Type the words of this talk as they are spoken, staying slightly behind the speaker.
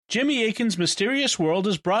Jimmy Akin's Mysterious World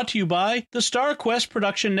is brought to you by the Star Quest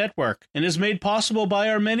Production Network and is made possible by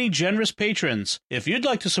our many generous patrons. If you'd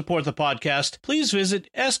like to support the podcast, please visit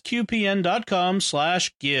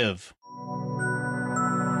sqpn.com/give.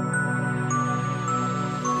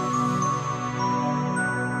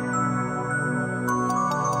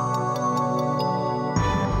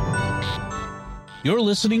 You're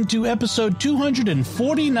listening to episode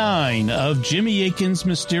 249 of Jimmy Akin's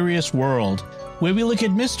Mysterious World, where we look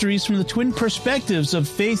at mysteries from the twin perspectives of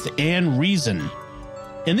faith and reason.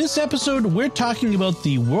 In this episode, we're talking about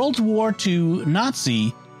the World War II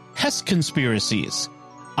Nazi Hess conspiracies.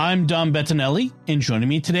 I'm Dom Bettinelli, and joining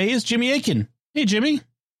me today is Jimmy Akin. Hey, Jimmy.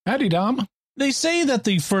 Howdy, Dom. They say that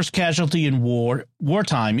the first casualty in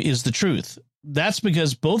wartime is the truth. That's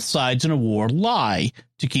because both sides in a war lie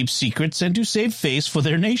to keep secrets and to save face for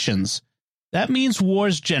their nations. That means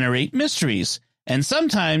wars generate mysteries, and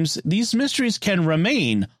sometimes these mysteries can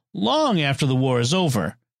remain long after the war is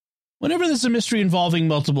over. Whenever there's a mystery involving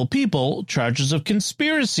multiple people, charges of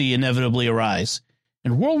conspiracy inevitably arise,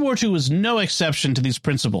 and World War II was no exception to these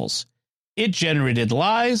principles. It generated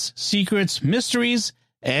lies, secrets, mysteries,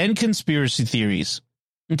 and conspiracy theories.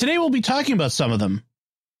 And today we'll be talking about some of them.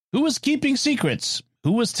 Who was keeping secrets?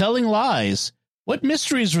 Who was telling lies? What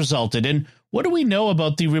mysteries resulted? And what do we know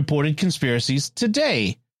about the reported conspiracies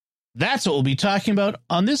today? That's what we'll be talking about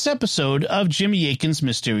on this episode of Jimmy Akin's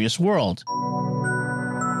Mysterious World.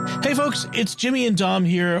 Hey folks, it's Jimmy and Dom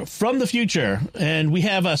here from the future, and we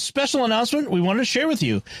have a special announcement we wanted to share with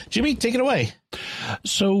you. Jimmy, take it away.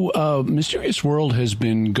 So, Mysterious World has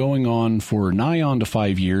been going on for nigh on to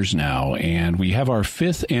 5 years now, and we have our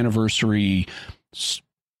 5th anniversary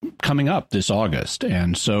coming up this August.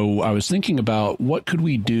 And so I was thinking about what could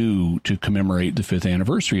we do to commemorate the 5th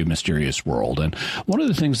anniversary of Mysterious World. And one of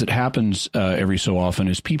the things that happens every so often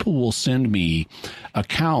is people will send me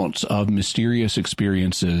accounts of mysterious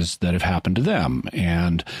experiences that have happened to them.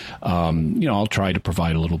 And, I'll try to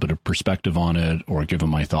provide a little bit of perspective on it or give them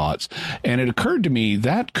my thoughts. And it occurred to me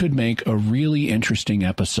that could make a really interesting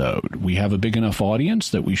episode. We have a big enough audience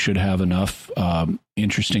that we should have enough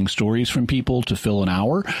interesting stories from people to fill an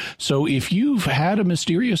hour. So if you've had a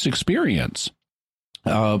mysterious experience,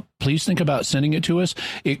 please think about sending it to us.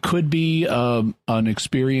 It could be an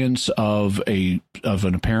experience of an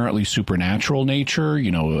apparently supernatural nature,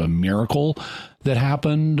 a miracle that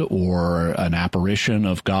happened, or an apparition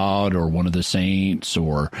of God or one of the saints,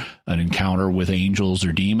 or an encounter with angels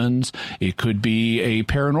or demons. It could be a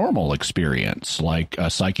paranormal experience, like a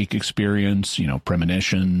psychic experience,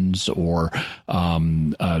 premonitions, or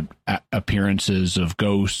appearances of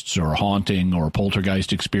ghosts or haunting or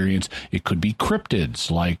poltergeist experience. It could be cryptids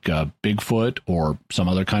like Bigfoot or some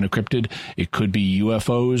other kind of cryptid. It could be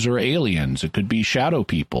UFOs or aliens. It could be shadow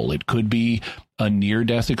people. It could be a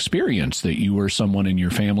near-death experience that you or someone in your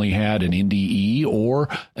family had, an NDE, or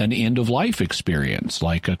an end-of-life experience,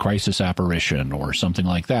 like a crisis apparition or something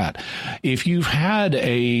like that. If you've had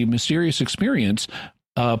a mysterious experience,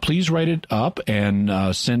 please write it up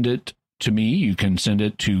and send it to me. You can send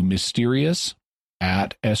it to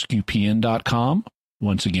mysterious@sqpn.com.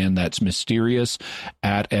 Once again, that's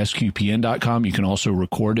mysterious@sqpn.com. You can also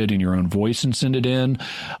record it in your own voice and send it in.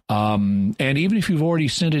 And even if you've already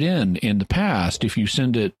sent it in the past, if you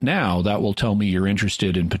send it now, that will tell me you're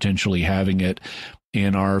interested in potentially having it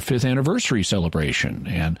in our 5th anniversary celebration.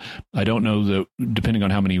 And I don't know that, depending on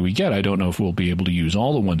how many we get, I don't know if we'll be able to use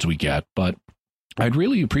all the ones we get, but I'd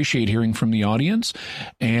really appreciate hearing from the audience.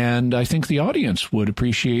 And I think the audience would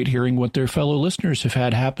appreciate hearing what their fellow listeners have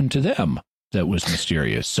had happen to them that was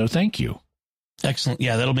mysterious. So thank you. Excellent.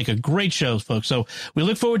 Yeah, that'll make a great show, folks. So we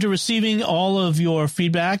look forward to receiving all of your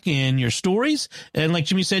feedback and your stories. And like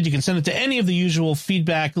Jimmy said, you can send it to any of the usual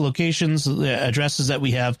feedback locations, addresses that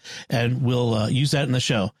we have, and we'll use that in the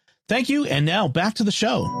show. Thank you. And now back to the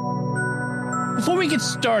show. Before we get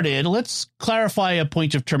started, let's clarify a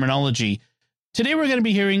point of terminology. Today, we're going to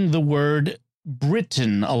be hearing the word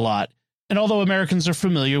Britain a lot. And although Americans are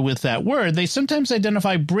familiar with that word, they sometimes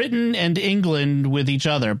identify Britain and England with each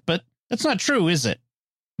other. But that's not true, is it?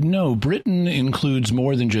 No, Britain includes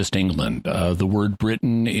more than just England. The word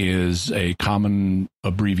Britain is a common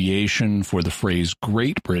abbreviation for the phrase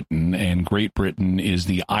Great Britain, and Great Britain is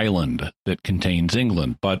the island that contains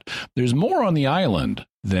England. But there's more on the island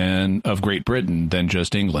of Great Britain than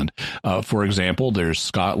just England. For example, there's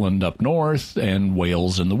Scotland up north and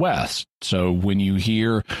Wales in the west. So when you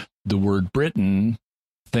hear the word Britain,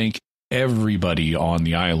 think everybody on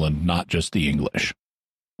the island, not just the English.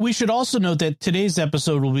 We should also note that today's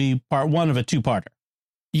episode will be part 1 of a 2-parter.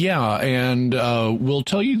 Yeah, and we'll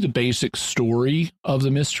tell you the basic story of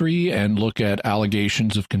the mystery and look at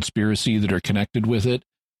allegations of conspiracy that are connected with it.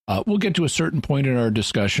 We'll get to a certain point in our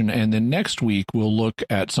discussion, and then next week we'll look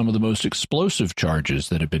at some of the most explosive charges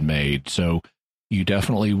that have been made. So you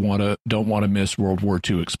definitely don't want to miss World War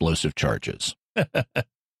II explosive charges.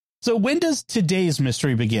 So when does today's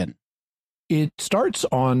mystery begin? It starts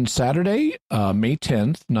on Saturday, May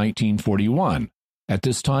 10th, 1941. At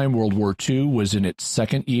this time, World War II was in its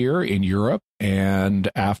second year in Europe, and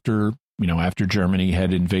after Germany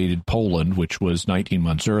had invaded Poland, which was 19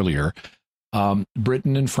 months earlier,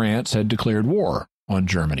 Britain and France had declared war on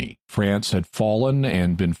Germany. France had fallen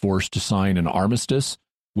and been forced to sign an armistice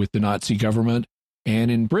with the Nazi government,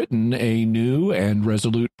 and in Britain, a new and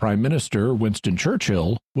resolute Prime Minister, Winston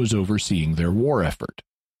Churchill, was overseeing their war effort.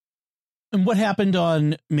 And what happened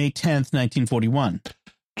on May 10th, 1941?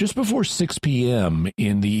 Just before 6 p.m.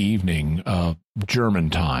 in the evening, German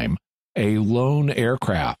time, a lone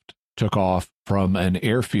aircraft took off from an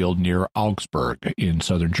airfield near Augsburg in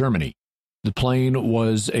southern Germany. The plane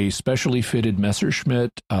was a specially fitted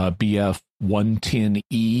Messerschmitt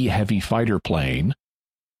Bf-110E heavy fighter plane,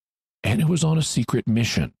 and it was on a secret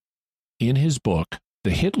mission. In his book,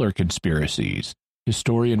 The Hitler Conspiracies,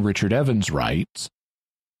 historian Richard Evans writes,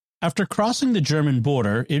 after crossing the German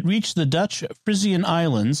border, it reached the Dutch Frisian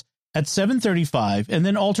Islands at 7:35 and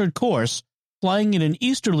then altered course, flying in an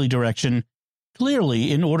easterly direction,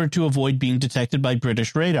 clearly in order to avoid being detected by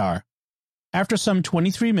British radar. After some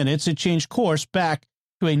 23 minutes, it changed course back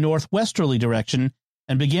to a northwesterly direction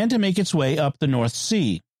and began to make its way up the North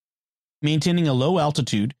Sea. Maintaining a low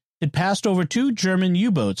altitude, it passed over two German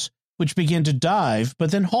U-boats, which began to dive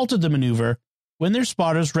but then halted the maneuver when their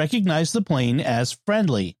spotters recognized the plane as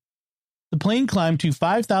friendly. The plane climbed to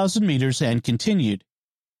 5,000 meters and continued.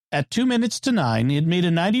 At 2 minutes to 9, it made a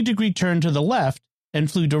 90-degree turn to the left and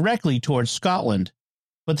flew directly towards Scotland.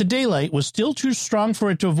 But the daylight was still too strong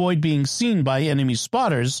for it to avoid being seen by enemy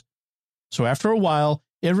spotters, so after a while,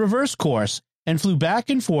 it reversed course and flew back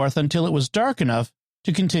and forth until it was dark enough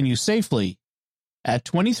to continue safely. At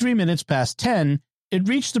 23 minutes past 10, it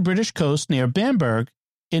reached the British coast near Bamberg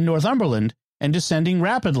in Northumberland and, descending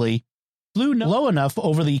rapidly, flew low enough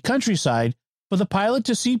over the countryside for the pilot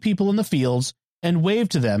to see people in the fields and wave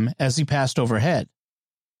to them as he passed overhead.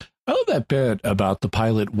 I love that bit about the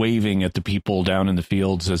pilot waving at the people down in the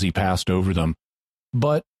fields as he passed over them,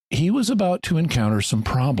 but he was about to encounter some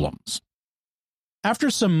problems. After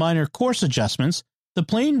some minor course adjustments, the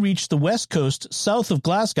plane reached the west coast south of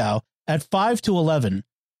Glasgow at 5 to 11,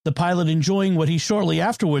 the pilot enjoying what he shortly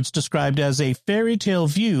afterwards described as a fairy tale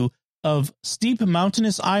view of steep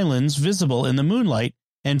mountainous islands visible in the moonlight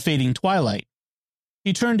and fading twilight.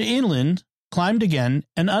 He turned inland, climbed again,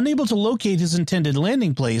 and unable to locate his intended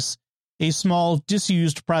landing place, a small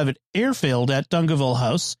disused private airfield at Dungerville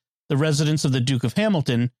House, the residence of the Duke of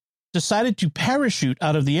Hamilton, decided to parachute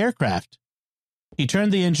out of the aircraft. He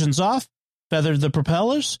turned the engines off, feathered the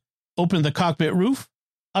propellers, opened the cockpit roof,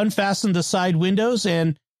 unfastened the side windows,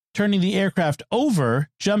 and, turning the aircraft over,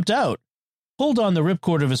 jumped out, pulled on the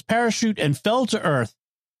ripcord of his parachute, and fell to earth,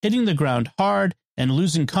 hitting the ground hard and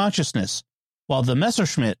losing consciousness, while the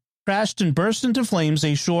Messerschmitt crashed and burst into flames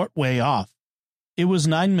a short way off. It was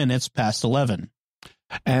 9 minutes past 11.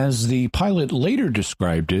 As the pilot later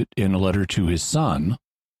described it in a letter to his son,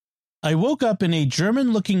 I woke up in a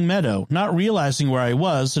German-looking meadow, not realizing where I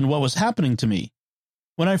was and what was happening to me.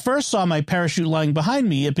 When I first saw my parachute lying behind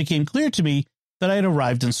me, it became clear to me that I had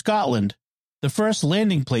arrived in Scotland, the first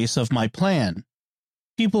landing place of my plan.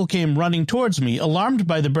 People came running towards me, alarmed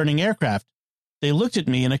by the burning aircraft. They looked at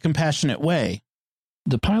me in a compassionate way.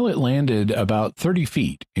 The pilot landed about 30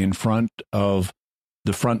 feet in front of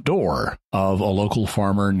the front door of a local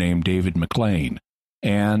farmer named David McLean,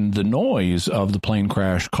 and the noise of the plane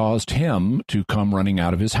crash caused him to come running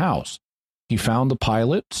out of his house. He found the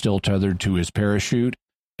pilot still tethered to his parachute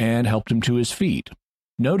and helped him to his feet.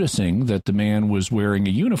 Noticing that the man was wearing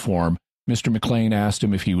a uniform, Mr. McLean asked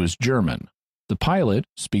him if he was German. The pilot,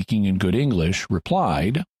 speaking in good English,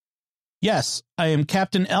 replied, Yes, I am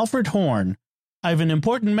Captain Alfred Horn. I have an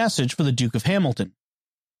important message for the Duke of Hamilton.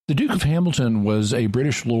 The Duke of Hamilton was a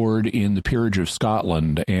British lord in the peerage of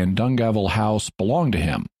Scotland, and Dungerville House belonged to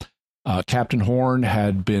him. Captain Horn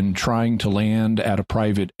had been trying to land at a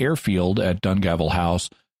private airfield at Dungerville House,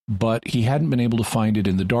 but he hadn't been able to find it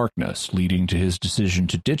in the darkness, leading to his decision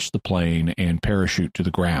to ditch the plane and parachute to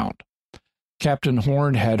the ground. Captain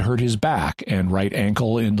Horn had hurt his back and right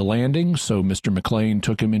ankle in the landing, so Mr. McLean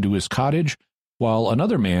took him into his cottage, while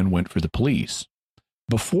another man went for the police.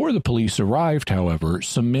 Before the police arrived, however,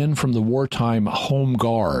 some men from the wartime Home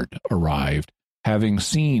Guard arrived, having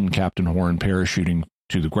seen Captain Horn parachuting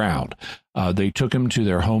to the ground. They took him to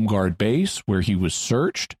their home guard base where he was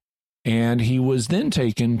searched, and he was then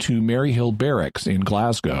taken to Maryhill Barracks in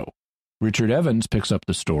Glasgow. Richard Evans picks up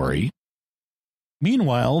the story.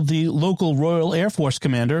 Meanwhile, the local Royal Air Force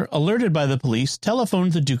commander, alerted by the police,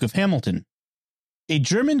 telephoned the Duke of Hamilton. A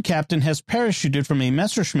German captain has parachuted from a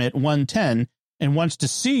Messerschmitt 110 and wants to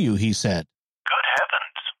see you, he said. Good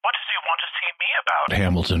heavens, what does he want to see me about?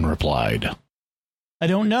 Hamilton replied. I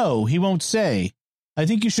don't know. He won't say. I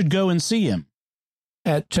think you should go and see him.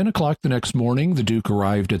 At 10 o'clock the next morning, the Duke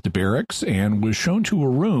arrived at the barracks and was shown to a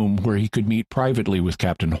room where he could meet privately with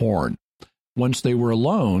Captain Horn. Once they were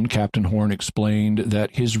alone, Captain Horn explained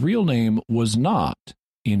that his real name was not,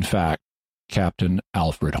 in fact, Captain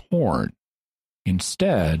Alfred Horn.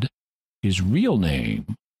 Instead, his real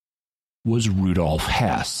name was Rudolf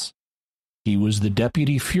Hess. He was the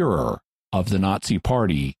deputy Führer of the Nazi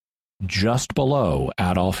Party just below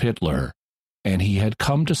Adolf Hitler, and he had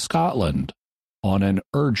come to Scotland on an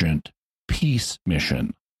urgent peace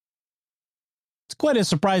mission. It's quite a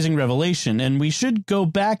surprising revelation, and we should go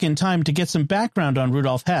back in time to get some background on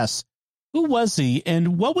Rudolf Hess. Who was he,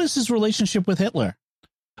 and what was his relationship with Hitler?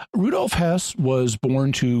 Rudolf Hess was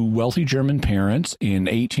born to wealthy German parents in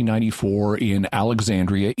 1894 in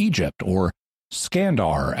Alexandria, Egypt, or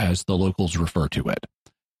Skandar, as the locals refer to it.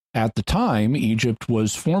 At the time, Egypt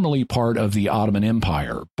was formerly part of the Ottoman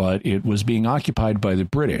Empire, but it was being occupied by the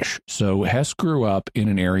British, so Hess grew up in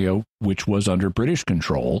an area which was under British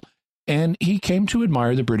control, and he came to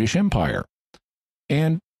admire the British Empire.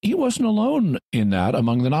 And he wasn't alone in that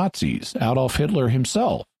among the Nazis. Adolf Hitler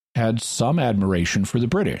himself had some admiration for the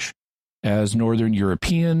British. As Northern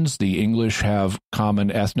Europeans, the English have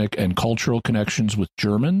common ethnic and cultural connections with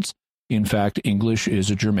Germans. In fact, English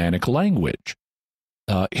is a Germanic language.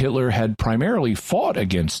 Hitler had primarily fought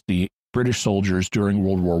against the British soldiers during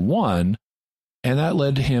World War I, and that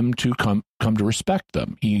led him to come to respect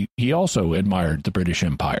them. He also admired the British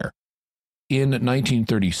Empire. In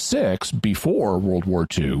 1936, before World War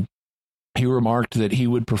II, he remarked that he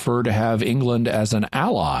would prefer to have England as an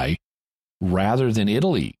ally rather than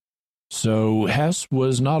Italy. So Hess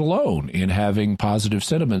was not alone in having positive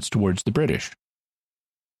sentiments towards the British.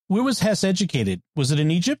 Where was Hess educated? Was it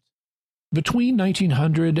in Egypt? Between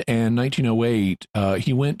 1900 and 1908,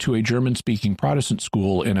 he went to a German-speaking Protestant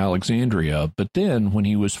school in Alexandria, but then, when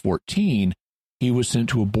he was 14, he was sent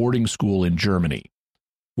to a boarding school in Germany.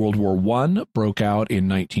 World War I broke out in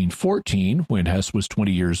 1914, when Hess was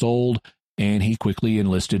 20 years old, and he quickly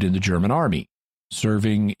enlisted in the German army.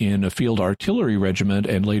 Serving in a field artillery regiment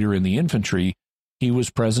and later in the infantry, he was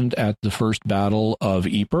present at the First Battle of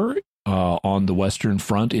Ypres on the Western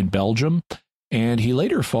Front in Belgium, and he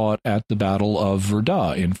later fought at the Battle of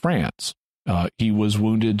Verdun in France. He was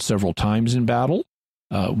wounded several times in battle,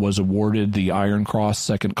 was awarded the Iron Cross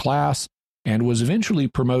Second Class, and was eventually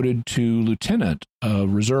promoted to lieutenant, a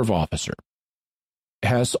reserve officer.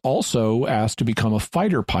 Hess also asked to become a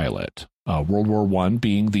fighter pilot, World War I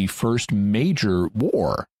being the first major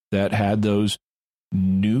war that had those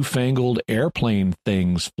newfangled airplane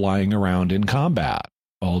things flying around in combat,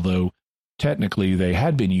 although technically they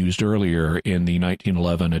had been used earlier in the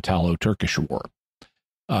 1911 Italo-Turkish War.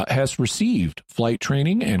 Hess received flight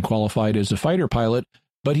training and qualified as a fighter pilot,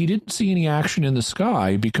 but he didn't see any action in the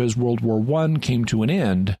sky because World War I came to an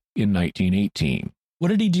end in 1918. What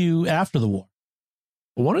did he do after the war?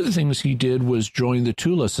 One of the things he did was join the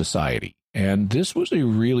Tula Society, and this was a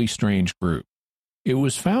really strange group. It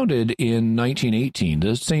was founded in 1918,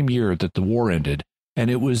 the same year that the war ended,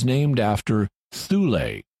 and it was named after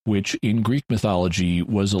Thule, which in Greek mythology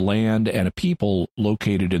was a land and a people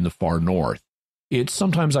located in the far north. It's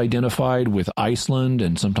sometimes identified with Iceland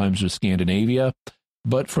and sometimes with Scandinavia,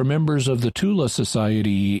 but for members of the Tula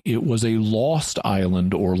Society, it was a lost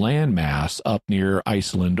island or landmass up near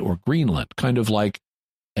Iceland or Greenland, kind of like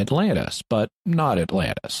Atlantis, but not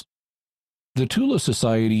Atlantis. The Tula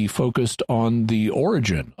Society focused on the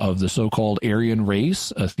origin of the so-called Aryan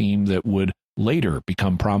race, a theme that would later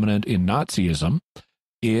become prominent in Nazism.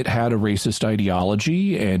 It had a racist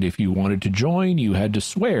ideology, and if you wanted to join, you had to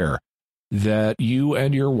swear that you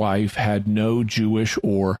and your wife had no Jewish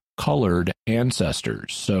or colored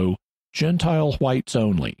ancestors, so Gentile whites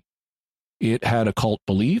only. It had occult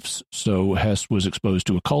beliefs, so Hess was exposed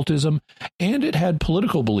to occultism, and it had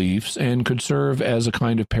political beliefs and could serve as a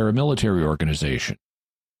kind of paramilitary organization.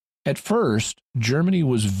 At first, Germany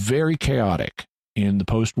was very chaotic in the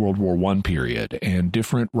post-World War I period, and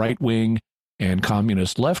different right-wing and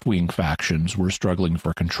communist left-wing factions were struggling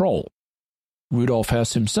for control. Rudolf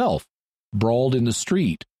Hess himself brawled in the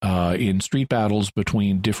street in street battles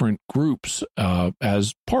between different groups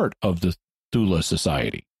as part of the Thule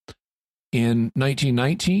Society. In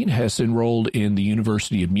 1919, Hess enrolled in the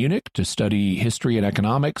University of Munich to study history and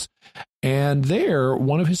economics, and there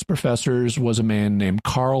one of his professors was a man named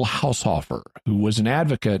Karl Haushofer, who was an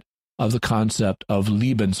advocate of the concept of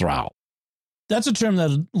Lebensraum. That's a term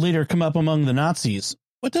that later come up among the Nazis.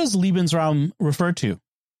 What does Lebensraum refer to?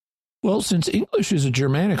 Well, since English is a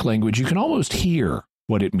Germanic language, you can almost hear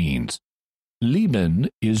what it means. Leben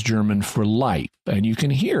is German for life, and you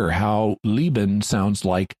can hear how Leben sounds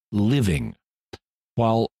like living,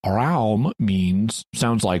 while Raum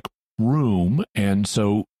sounds like room, and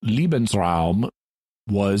so Lebensraum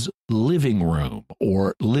was living room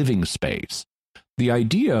or living space. The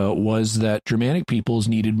idea was that Germanic peoples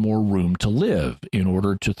needed more room to live in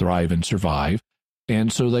order to thrive and survive,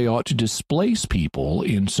 and so they ought to displace people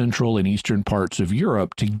in central and eastern parts of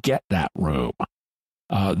Europe to get that room.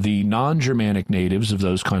 The non-Germanic natives of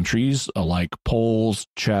those countries, like Poles,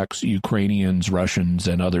 Czechs, Ukrainians, Russians,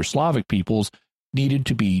 and other Slavic peoples, needed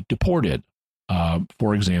to be deported,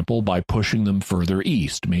 for example, by pushing them further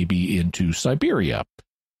east, maybe into Siberia.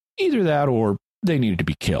 Either that or they needed to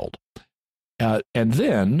be killed. And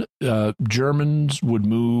then Germans would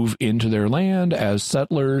move into their land as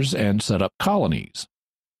settlers and set up colonies.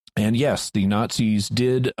 And yes, the Nazis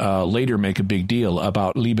did later make a big deal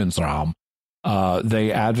about Lebensraum.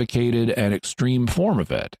 They advocated an extreme form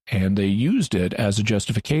of it, and they used it as a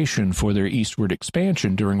justification for their eastward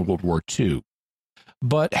expansion during World War II.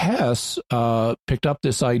 But Hess picked up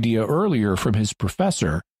this idea earlier from his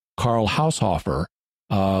professor, Karl Haushofer,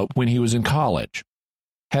 when he was in college.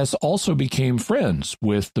 Hess also became friends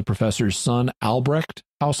with the professor's son, Albrecht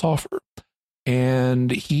Haushofer, and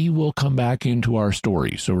he will come back into our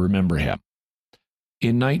story, so remember him.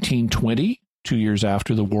 In 1920, 2 years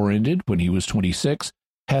after the war ended, when he was 26,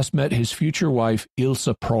 Hess met his future wife, Ilse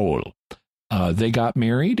Prohl. They got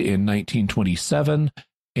married in 1927,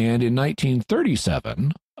 and in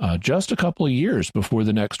 1937, just a couple of years before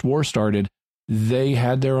the next war started, they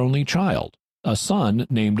had their only child, a son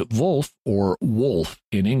named Wolf, or Wolf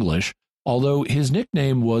in English, although his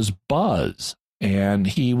nickname was Buzz, and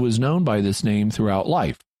he was known by this name throughout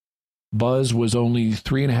life. Buzz was only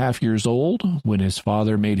 3.5 years old when his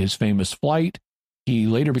father made his famous flight. He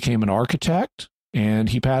later became an architect, and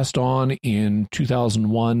he passed on in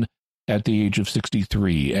 2001 at the age of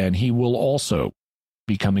 63, and he will also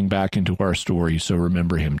be coming back into our story, so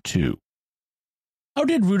remember him too. How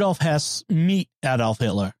did Rudolf Hess meet Adolf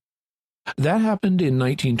Hitler? That happened in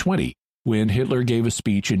 1920, when Hitler gave a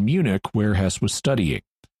speech in Munich where Hess was studying.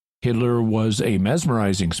 Hitler was a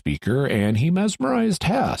mesmerizing speaker, and he mesmerized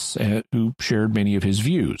Hess, who shared many of his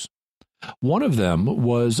views. One of them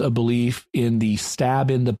was a belief in the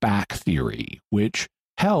stab-in-the-back theory, which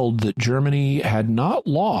held that Germany had not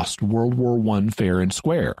lost World War I fair and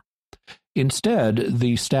square. Instead,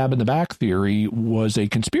 the stab-in-the-back theory was a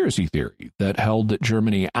conspiracy theory that held that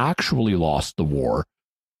Germany actually lost the war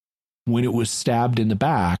when it was stabbed in the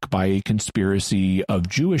back by a conspiracy of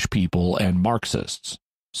Jewish people and Marxists.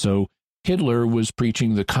 So Hitler was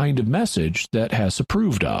preaching the kind of message that Hess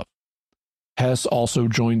approved of. Hess also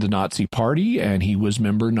joined the Nazi Party, and he was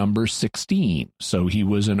member number 16, so he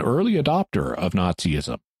was an early adopter of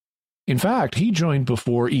Nazism. In fact, he joined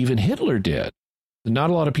before even Hitler did. Not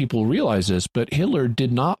a lot of people realize this, but Hitler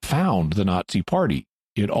did not found the Nazi Party.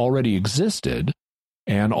 It already existed,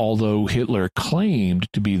 and although Hitler claimed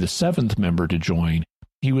to be the 7th member to join,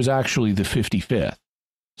 he was actually the 55th.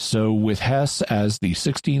 So with Hess as the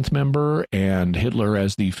 16th member and Hitler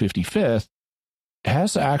as the 55th,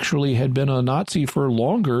 Hess actually had been a Nazi for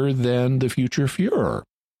longer than the future Führer.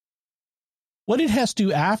 What did Hess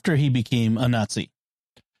do after he became a Nazi?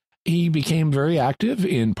 He became very active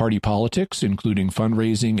in party politics, including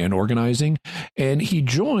fundraising and organizing, and he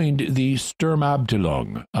joined the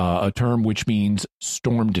Sturmabteilung, a term which means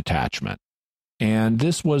storm detachment. And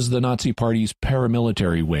this was the Nazi Party's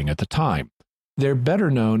paramilitary wing at the time. They're better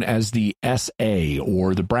known as the SA,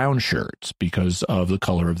 or the brown shirts, because of the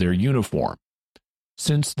color of their uniform.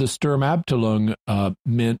 Since the Sturmabteilung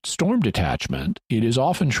meant storm detachment, it is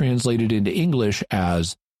often translated into English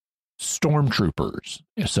as stormtroopers.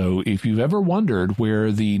 So if you've ever wondered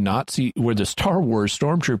where the Star Wars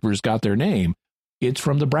stormtroopers got their name, it's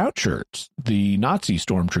from the brown shirts, the Nazi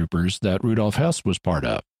stormtroopers that Rudolf Hess was part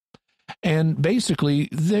of. And basically,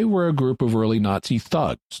 they were a group of early Nazi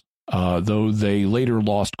thugs. Though they later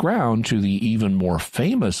lost ground to the even more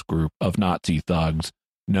famous group of Nazi thugs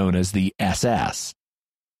known as the SS.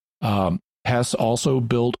 Hess also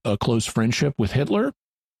built a close friendship with Hitler.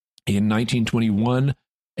 In 1921,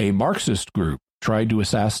 A Marxist group tried to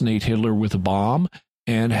assassinate Hitler with a bomb,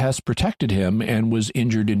 and Hess protected him and was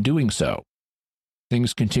injured in doing so.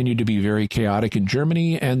 Things continued to be very chaotic in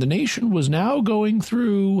Germany, and the nation was now going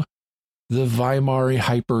through the Weimar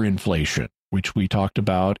hyperinflation, which we talked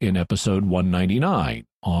about in episode 199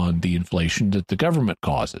 on the inflation that the government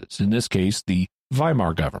causes, in this case, the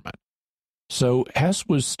Weimar government. So Hess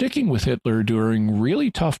was sticking with Hitler during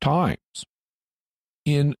really tough times.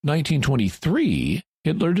 In 1923,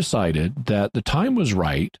 Hitler decided that the time was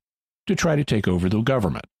right to try to take over the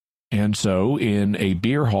government. And so in a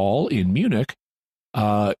beer hall in Munich,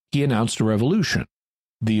 he announced a revolution.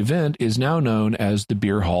 The event is now known as the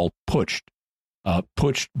Beer Hall Putsch.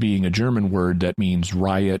 Putsch being a German word that means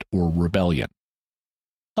riot or rebellion.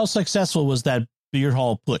 How successful was that beer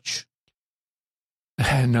hall putsch?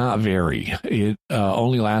 Not very. It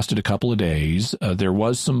only lasted a couple of days. There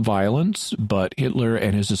was some violence, but Hitler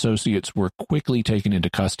and his associates were quickly taken into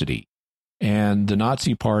custody. And the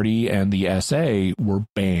Nazi Party and the SA were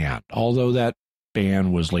banned, although that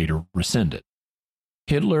ban was later rescinded.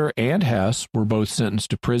 Hitler and Hess were both sentenced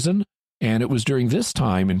to prison, and it was during this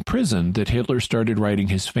time in prison that Hitler started writing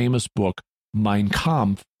his famous book, Mein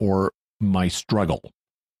Kampf, or My Struggle.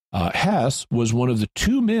 Hess was one of the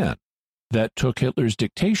two men that took Hitler's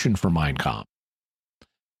dictation for Mein Kampf.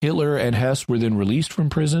 Hitler and Hess were then released from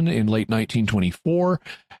prison in late 1924,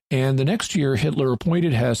 and the next year Hitler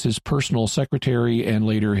appointed Hess his personal secretary and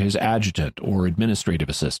later his adjutant or administrative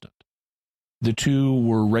assistant. The two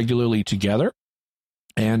were regularly together,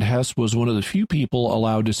 and Hess was one of the few people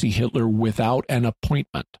allowed to see Hitler without an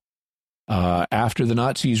appointment. After the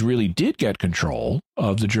Nazis really did get control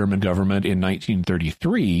of the German government in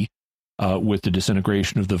 1933, with the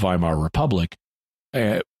disintegration of the Weimar Republic,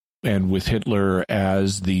 and with Hitler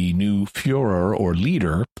as the new Führer or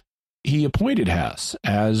leader, he appointed Hess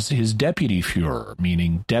as his deputy Führer,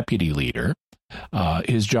 meaning deputy leader.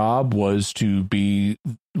 His job was to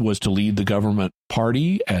lead the government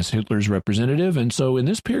party as Hitler's representative, and so in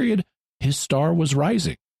this period, his star was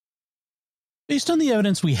rising. Based on the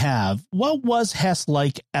evidence we have, what was Hess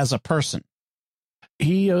like as a person?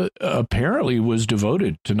 He apparently was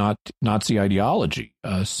devoted to Nazi ideology,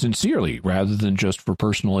 sincerely, rather than just for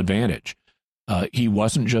personal advantage. He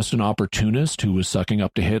wasn't just an opportunist who was sucking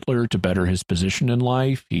up to Hitler to better his position in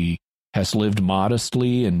life. Hess lived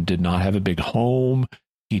modestly and did not have a big home.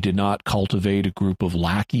 He did not cultivate a group of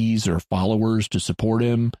lackeys or followers to support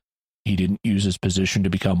him. He didn't use his position to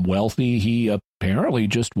become wealthy. He apparently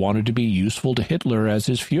just wanted to be useful to Hitler as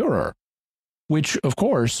his Führer, which, of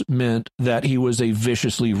course, meant that he was a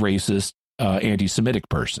viciously racist, anti-Semitic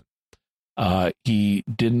person. He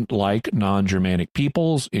didn't like non-Germanic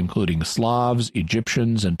peoples, including Slavs,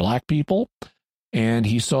 Egyptians, and black people, and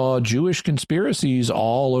he saw Jewish conspiracies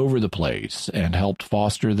all over the place and helped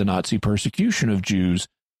foster the Nazi persecution of Jews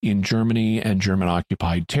in Germany and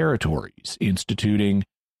German-occupied territories, instituting,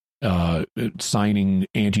 signing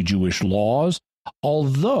anti-Jewish laws,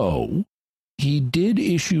 although he did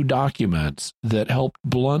issue documents that helped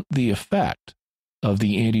blunt the effect of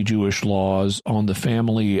the anti-Jewish laws on the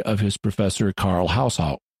family of his professor Karl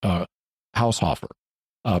Haushofer.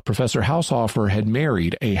 Professor Haushofer had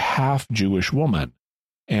married a half-Jewish woman,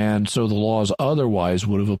 and so the laws otherwise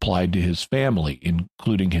would have applied to his family,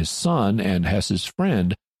 including his son and Hess's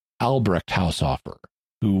friend, Albrecht Haushofer,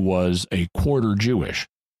 who was a quarter Jewish.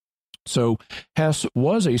 So Hess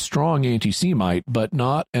was a strong anti-Semite, but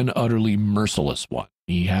not an utterly merciless one.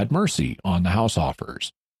 He had mercy on the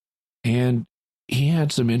Haushofers. And he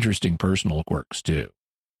had some interesting personal quirks, too.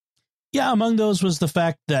 Yeah, among those was the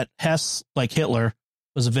fact that Hess, like Hitler,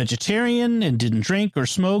 was a vegetarian and didn't drink or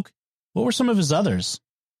smoke. What were some of his others?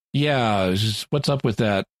 Yeah, what's up with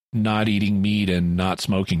that not eating meat and not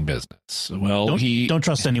smoking business? Well, don't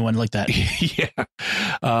trust anyone like that.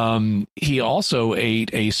 Yeah. He also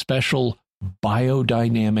ate a special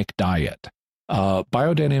biodynamic diet.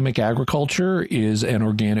 Biodynamic agriculture is an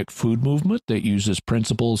organic food movement that uses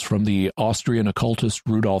principles from the Austrian occultist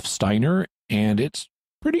Rudolf Steiner, and it's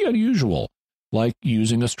pretty unusual, like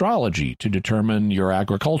using astrology to determine your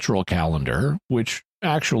agricultural calendar, which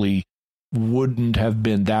actually wouldn't have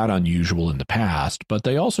been that unusual in the past, but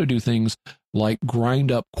they also do things like grind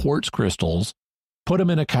up quartz crystals, put them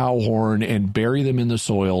in a cow horn, and bury them in the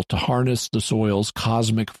soil to harness the soil's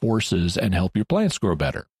cosmic forces and help your plants grow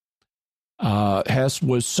better. Hess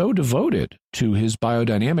was so devoted to his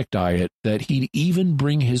biodynamic diet that he'd even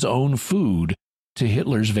bring his own food to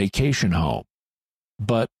Hitler's vacation home.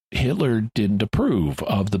 But Hitler didn't approve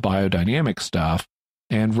of the biodynamic stuff,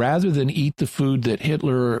 and rather than eat the food that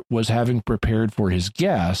Hitler was having prepared for his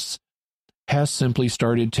guests, Hess simply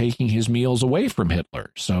started taking his meals away from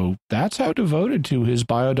Hitler. So that's how devoted to his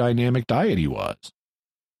biodynamic diet he was.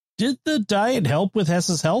 Did the diet help with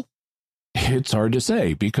Hess's health? It's hard to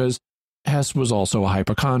say, because Hess was also a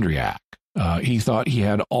hypochondriac. He thought he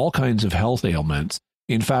had all kinds of health ailments.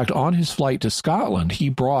 In fact, on his flight to Scotland, he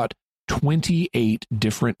brought 28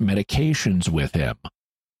 different medications with him,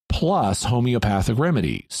 plus homeopathic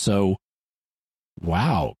remedies. So,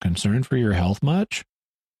 wow, concerned for your health much?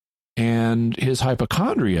 And his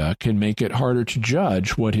hypochondria can make it harder to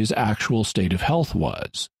judge what his actual state of health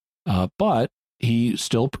was. But he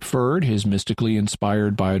still preferred his mystically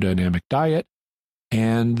inspired biodynamic diet,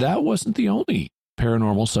 and that wasn't the only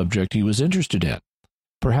paranormal subject he was interested in.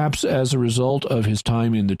 Perhaps as a result of his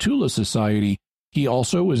time in the Tula Society, he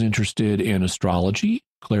also was interested in astrology,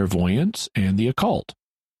 clairvoyance, and the occult,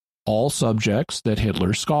 all subjects that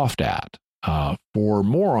Hitler scoffed at. For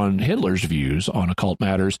more on Hitler's views on occult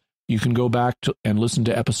matters, you can go back and listen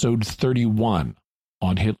to episode 31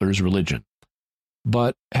 on Hitler's religion.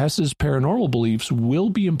 But Hess's paranormal beliefs will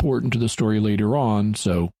be important to the story later on,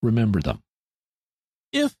 so remember them.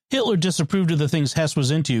 If Hitler disapproved of the things Hess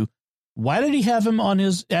was into, why did he have him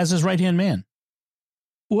as his right-hand man?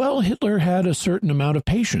 Well, Hitler had a certain amount of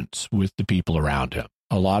patience with the people around him.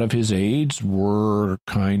 A lot of his aides were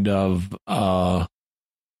kind of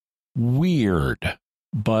weird,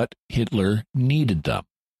 but Hitler needed them.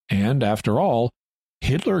 And after all,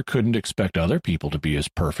 Hitler couldn't expect other people to be as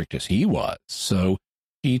perfect as he was, so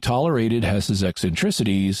he tolerated Hess's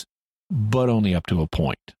eccentricities, but only up to a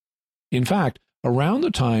point. In fact, around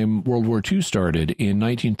the time World War II started in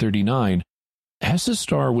 1939, Hess's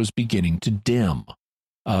star was beginning to dim.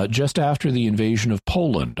 Just after the invasion of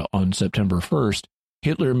Poland on September 1st,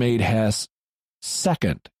 Hitler made Hess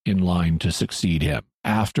second in line to succeed him,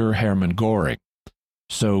 after Hermann Göring.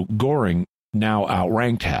 So Göring now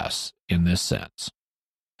outranked Hess in this sense.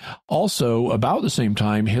 Also, about the same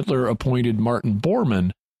time, Hitler appointed Martin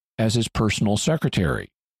Bormann as his personal secretary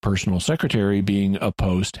being a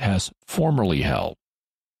post Hess formerly held.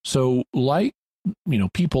 So,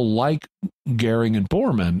 people like Göring and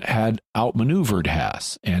Bormann had outmaneuvered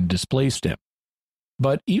Hess and displaced him.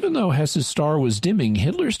 But even though Hess's star was dimming,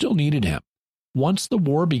 Hitler still needed him. Once the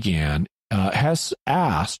war began, Hess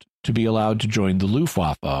asked to be allowed to join the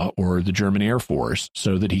Luftwaffe, or the German Air Force,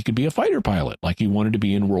 so that he could be a fighter pilot like he wanted to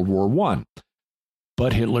be in World War I.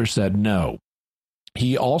 But Hitler said no.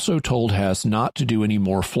 He also told Hess not to do any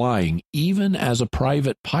more flying, even as a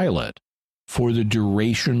private pilot, for the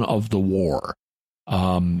duration of the war.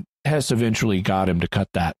 Hess eventually got him to cut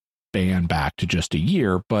that ban back to just a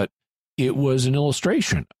year, but it was an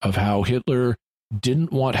illustration of how Hitler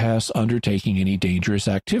didn't want Hess undertaking any dangerous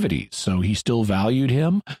activities, so he still valued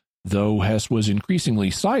him, though Hess was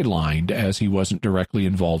increasingly sidelined as he wasn't directly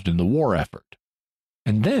involved in the war effort.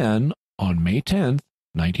 And then, on May 10th,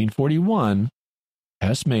 1941,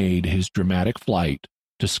 Hess made his dramatic flight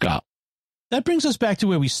to Scotland. That brings us back to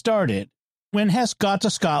where we started. When Hess got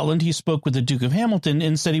to Scotland, he spoke with the Duke of Hamilton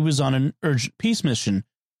and said he was on an urgent peace mission.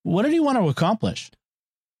 What did he want to accomplish?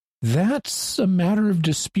 That's a matter of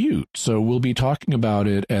dispute, so we'll be talking about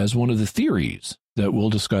it as one of the theories that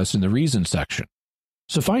we'll discuss in the reason section.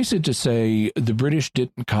 Suffice it to say, the British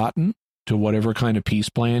didn't cotton to whatever kind of peace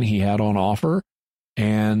plan he had on offer,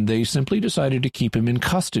 and they simply decided to keep him in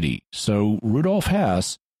custody. So Rudolf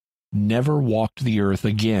Hess never walked the earth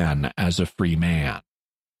again as a free man.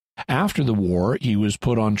 After the war, he was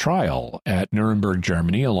put on trial at Nuremberg,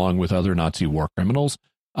 Germany, along with other Nazi war criminals.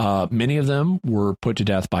 Many of them were put to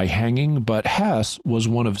death by hanging, but Hess was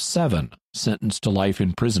one of 7 sentenced to life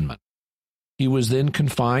imprisonment. He was then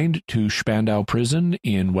confined to Spandau prison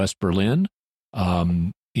in West Berlin.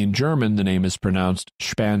 In German, the name is pronounced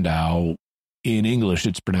Spandau. In English,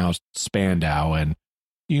 it's pronounced Spandau, and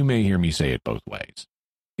you may hear me say it both ways.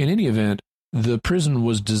 In any event, the prison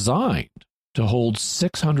was designed to hold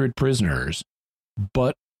 600 prisoners,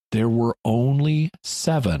 but there were only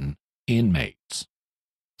 7 inmates.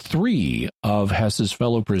 3 of Hess's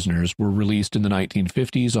fellow prisoners were released in the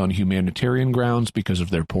 1950s on humanitarian grounds because of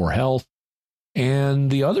their poor health, and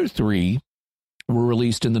the other 3 were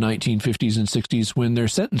released in the 1950s and 60s when their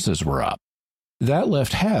sentences were up. That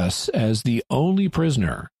left Hess as the only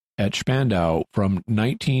prisoner at Spandau from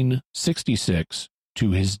 1966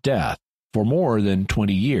 to his death for more than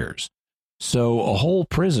 20 years. So a whole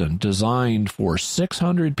prison designed for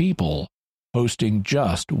 600 people hosting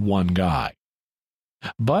just one guy.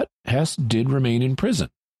 But Hess did remain in prison.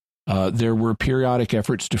 There were periodic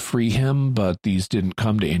efforts to free him, but these didn't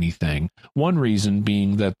come to anything. One reason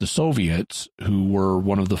being that the Soviets, who were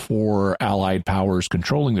one of the 4 Allied powers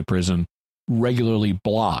controlling the prison, regularly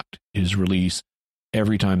blocked his release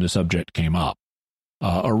every time the subject came up.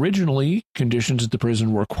 Originally, conditions at the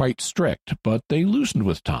prison were quite strict, but they loosened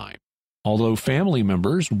with time. Although family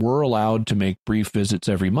members were allowed to make brief visits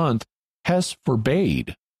every month, Hess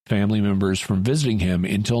forbade family members from visiting him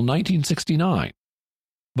until 1969.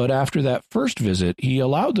 But after that first visit, he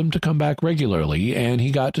allowed them to come back regularly, and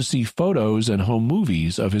he got to see photos and home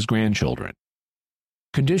movies of his grandchildren.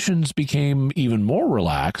 Conditions became even more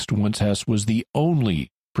relaxed once Hess was the only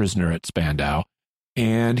prisoner at Spandau,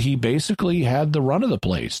 and he basically had the run of the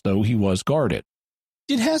place, though he was guarded.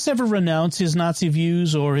 Did Hess ever renounce his Nazi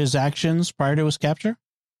views or his actions prior to his capture?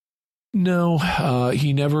 No,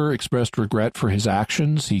 he never expressed regret for his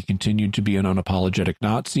actions. He continued to be an unapologetic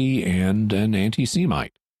Nazi and an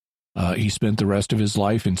anti-Semite. He spent the rest of his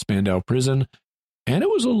life in Spandau prison, and it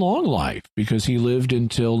was a long life because he lived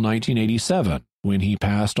until 1987, when he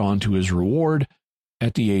passed on to his reward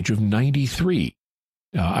at the age of 93.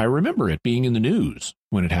 I remember it being in the news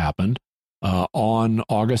when it happened. On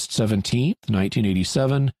August 17th,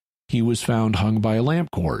 1987, he was found hung by a lamp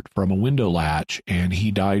cord from a window latch, and he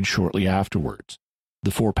died shortly afterwards.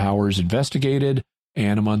 The four powers investigated,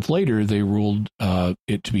 and a month later, they ruled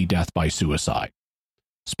it to be death by suicide.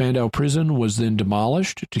 Spandau prison was then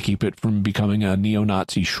demolished to keep it from becoming a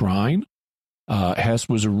neo-Nazi shrine. Hess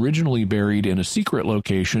was originally buried in a secret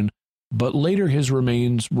location, but later his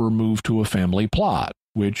remains were moved to a family plot,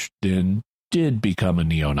 which then did become a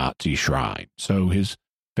neo-Nazi shrine. So his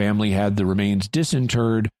family had the remains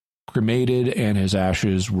disinterred, cremated, and his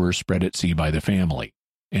ashes were spread at sea by the family.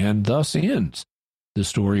 And thus ends the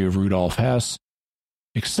story of Rudolf Hess,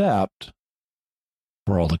 except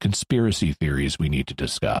for all the conspiracy theories we need to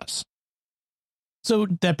discuss. So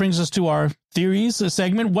that brings us to our theories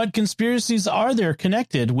segment. What conspiracies are there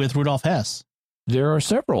connected with Rudolf Hess? There are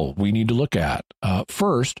several we need to look at.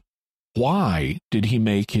 First, why did he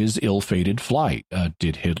make his ill-fated flight?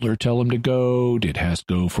 Did Hitler tell him to go? Did Hess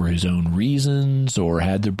go for his own reasons? Or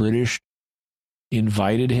had the British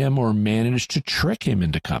invited him or managed to trick him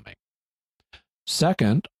into coming?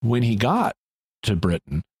 Second, when he got to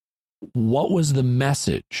Britain, what was the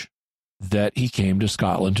message that he came to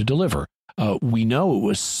Scotland to deliver? We know it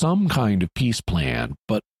was some kind of peace plan,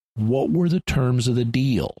 but what were the terms of the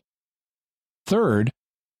deal? Third,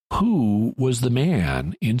 who was the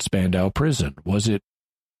man in Spandau prison? Was it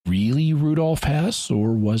really Rudolf Hess,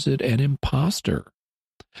 or was it an imposter?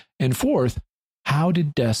 And fourth, how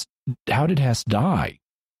did Hess die?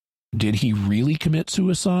 Did he really commit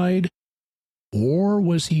suicide, or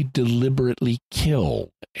was he deliberately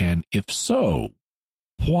killed? And if so,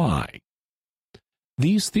 why?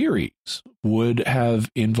 These theories would have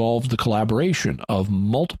involved the collaboration of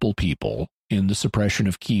multiple people in the suppression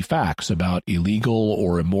of key facts about illegal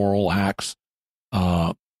or immoral acts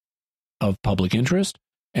of public interest,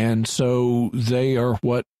 and so they are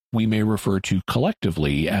what we may refer to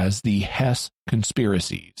collectively as the Hess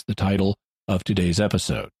Conspiracies, the title of today's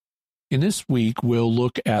episode. In this week, we'll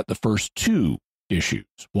look at the first two issues.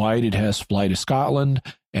 Why did Hess fly to Scotland,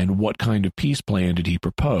 and what kind of peace plan did he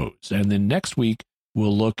propose? And then next week,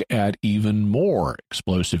 we'll look at even more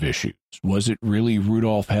explosive issues. Was it really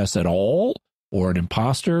Rudolf Hess at all, or an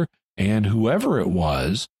imposter? And whoever it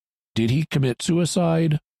was, did he commit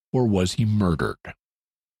suicide, or was he murdered?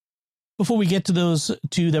 Before we get to those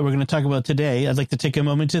two that we're going to talk about today, I'd like to take a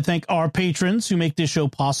moment to thank our patrons who make this show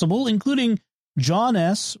possible, including John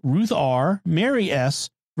S., Ruth R., Mary S.,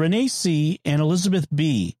 Renee C., and Elizabeth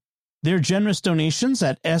B. Their generous donations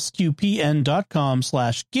at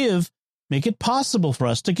sqpn.com/give make it possible for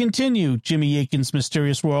us to continue Jimmy Akin's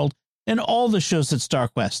Mysterious World and all the shows at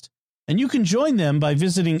StarQuest. And you can join them by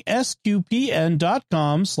visiting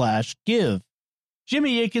sqpn.com/give.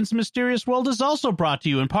 Jimmy Akin's Mysterious World is also brought to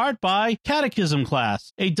you in part by Catechism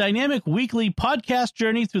Class, a dynamic weekly podcast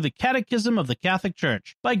journey through the Catechism of the Catholic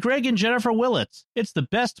Church by Greg and Jennifer Willits. It's the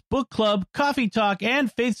best book club, coffee talk, and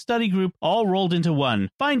faith study group all rolled into one.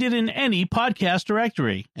 Find it in any podcast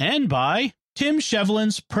directory. And by Tim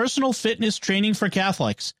Shevlin's Personal Fitness Training for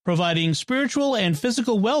Catholics, providing spiritual and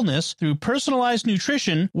physical wellness through personalized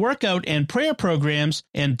nutrition, workout and prayer programs,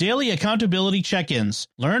 and daily accountability check-ins.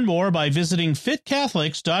 Learn more by visiting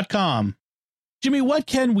fitcatholics.com. Jimmy, what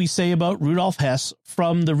can we say about Rudolf Hess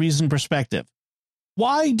from the reason perspective?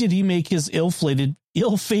 Why did he make his ill-fated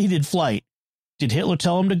flight? Did Hitler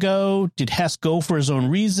tell him to go? Did Hess go for his own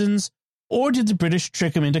reasons? Or did the British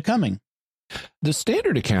trick him into coming? The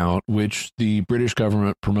standard account, which the British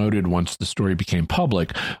government promoted once the story became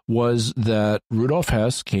public, was that Rudolf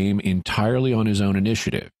Hess came entirely on his own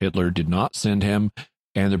initiative. Hitler did not send him,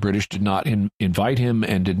 and the British did not invite him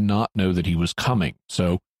and did not know that he was coming.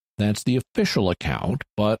 So That's the official account,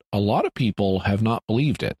 but a lot of people have not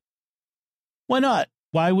believed it. Why not?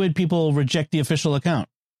 Why would people reject the official account?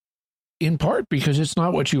 In part because it's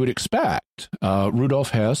not what you would expect.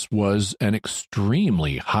 Rudolf Hess was an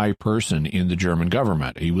extremely high person in the German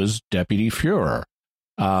government. He was deputy Führer.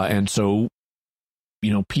 And so,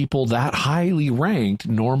 people that highly ranked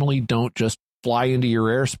normally don't just fly into your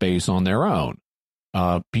airspace on their own.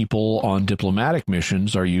 People on diplomatic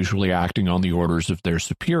missions are usually acting on the orders of their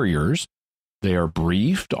superiors. They are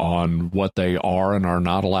briefed on what they are and are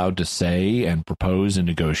not allowed to say and propose in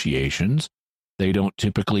negotiations. They don't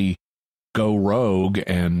typically go rogue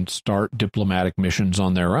and start diplomatic missions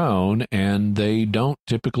on their own, and they don't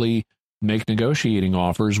typically make negotiating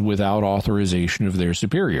offers without authorization of their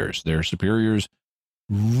superiors. Their superiors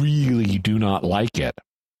really do not like it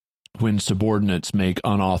when subordinates make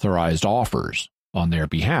unauthorized offers on their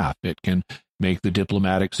behalf. It can make the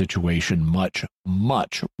diplomatic situation much,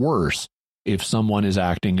 much worse if someone is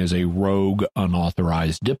acting as a rogue,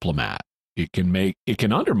 unauthorized diplomat. It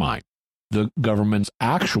can undermine the government's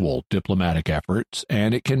actual diplomatic efforts,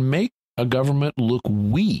 and it can make a government look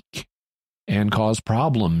weak and cause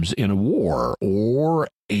problems in a war or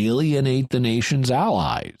alienate the nation's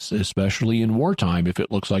allies, especially in wartime if it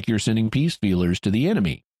looks like you're sending peace feelers to the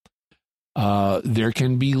enemy. There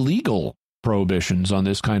can be legal prohibitions on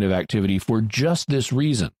this kind of activity for just this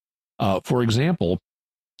reason. For example,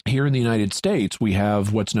 here in the United States, we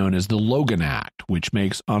have what's known as the Logan Act, which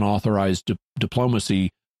makes unauthorized diplomacy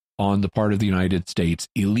on the part of the United States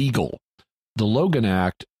illegal. The Logan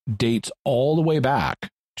Act dates all the way back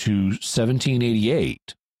to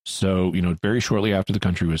 1788, so, very shortly after the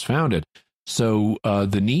country was founded. So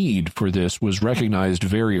the need for this was recognized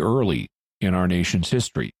very early in our nation's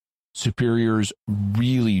history. Superiors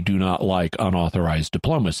really do not like unauthorized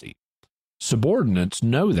diplomacy. Subordinates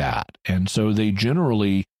know that, and so they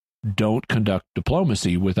generally don't conduct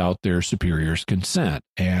diplomacy without their superiors' consent.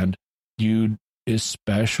 And you'd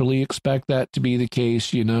especially expect that to be the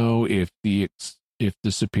case, if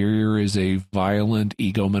the superior is a violent,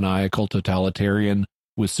 egomaniacal totalitarian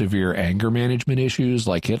with severe anger management issues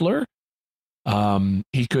like Hitler.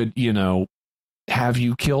 He could, have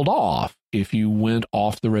you killed off if you went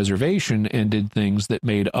off the reservation and did things that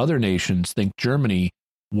made other nations think Germany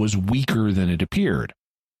was weaker than it appeared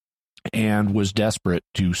and was desperate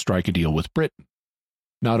to strike a deal with Britain.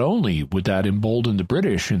 Not only would that embolden the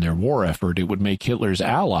British in their war effort, it would make Hitler's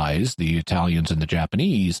allies, the Italians and the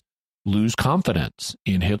Japanese, lose confidence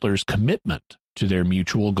in Hitler's commitment to their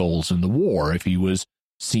mutual goals in the war if he was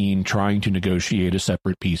seen trying to negotiate a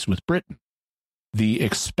separate peace with Britain. The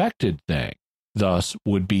expected thing, thus,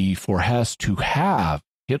 would be for Hess to have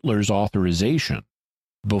Hitler's authorization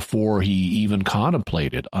before he even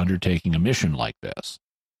contemplated undertaking a mission like this.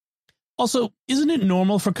 Also, isn't it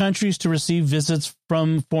normal for countries to receive visits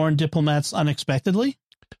from foreign diplomats unexpectedly?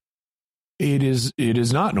 It is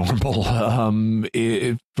not normal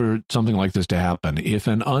for something like this to happen. If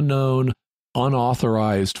an unknown,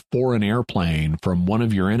 unauthorized foreign airplane from one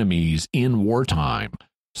of your enemies in wartime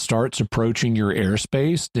starts approaching your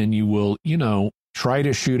airspace, then you will, try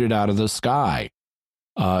to shoot it out of the sky.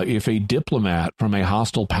 If a diplomat from a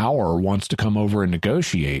hostile power wants to come over and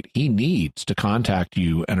negotiate, he needs to contact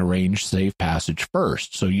you and arrange safe passage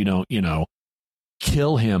first, so you don't,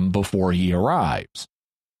 kill him before he arrives.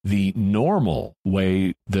 The normal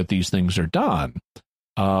way that these things are done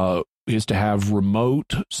is to have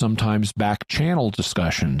remote, sometimes back channel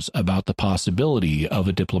discussions about the possibility of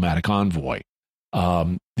a diplomatic envoy.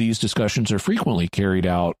 These discussions are frequently carried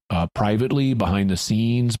out privately behind the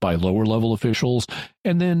scenes by lower level officials.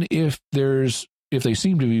 And then if they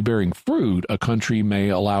seem to be bearing fruit, a country may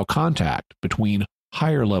allow contact between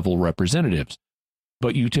higher level representatives.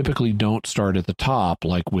 But you typically don't start at the top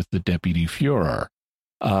like with the deputy Führer.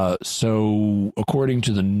 So according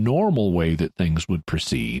to the normal way that things would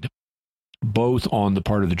proceed, both on the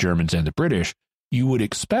part of the Germans and the British, you would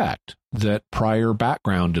expect that prior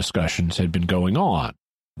background discussions had been going on,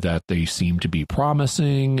 that they seemed to be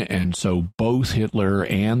promising, and so both Hitler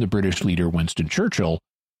and the British leader Winston Churchill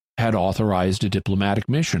had authorized a diplomatic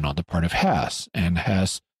mission on the part of Hess, and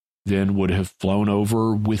Hess then would have flown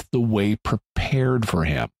over with the way prepared for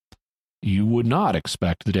him. You would not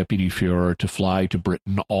expect the deputy Führer to fly to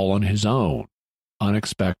Britain all on his own,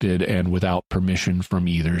 unexpected and without permission from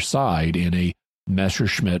either side, in a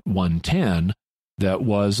Messerschmitt 110 that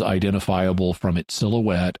was identifiable from its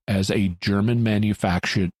silhouette as a German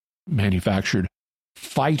manufactured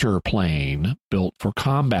fighter plane built for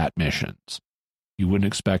combat missions. You wouldn't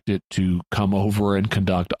expect it to come over and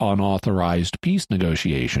conduct unauthorized peace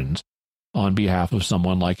negotiations on behalf of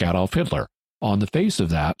someone like Adolf Hitler. On the face of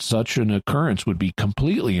that, such an occurrence would be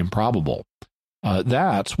completely improbable.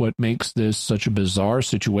 That's what makes this such a bizarre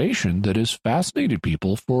situation that has fascinated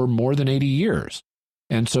people for more than 80 years.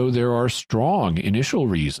 And so there are strong initial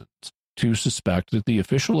reasons to suspect that the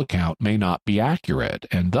official account may not be accurate,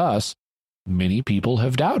 and thus many people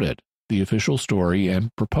have doubted the official story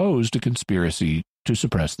and proposed a conspiracy to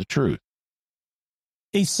suppress the truth.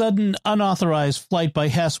 A sudden, unauthorized flight by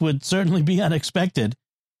Hess would certainly be unexpected,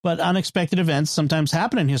 but unexpected events sometimes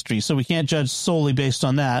happen in history, so we can't judge solely based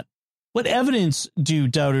on that. What evidence do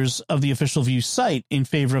doubters of the official view cite in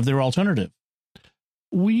favor of their alternative?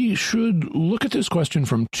 We should look at this question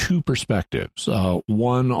from two perspectives.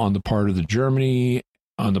 One on the part of the Germans,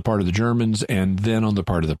 and then on the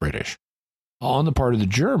part of the British. On the part of the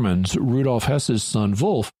Germans, Rudolf Hess's son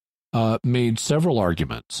Wolf made several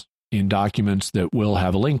arguments in documents that we'll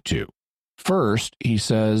have a link to. First, he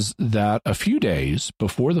says that a few days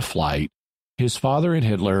before the flight, his father and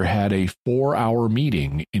Hitler had a 4-hour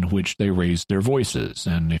meeting in which they raised their voices.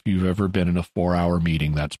 And if you've ever been in a 4-hour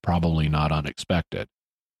meeting, that's probably not unexpected.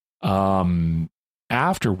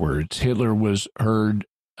 Afterwards, Hitler was heard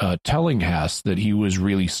telling Hess that he was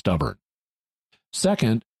really stubborn.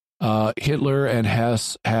 Second, Hitler and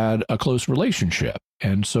Hess had a close relationship,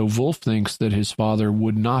 and so Wolf thinks that his father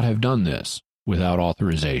would not have done this without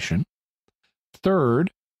authorization.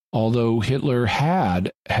 Third, although Hitler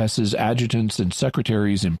had Hess's adjutants and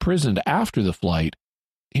secretaries imprisoned after the flight,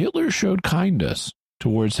 Hitler showed kindness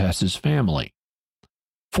towards Hess's family.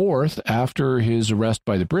 Fourth, after his arrest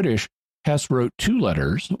by the British, Hess wrote 2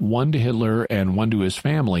 letters, one to Hitler and one to his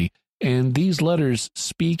family, and these letters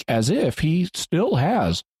speak as if he still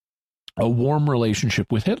has a warm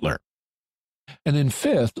relationship with Hitler. And then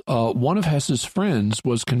fifth, one of Hess's friends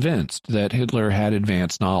was convinced that Hitler had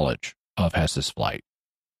advanced knowledge of Hess's flight.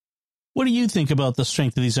 What do you think about the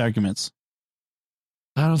strength of these arguments?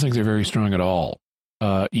 I don't think they're very strong at all.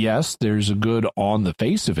 Yes, there's a good on the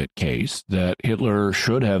face of it case that Hitler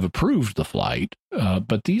should have approved the flight,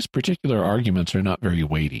 but these particular arguments are not very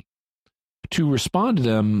weighty. To respond to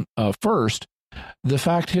them, first, the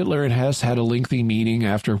fact Hitler and Hess had a lengthy meeting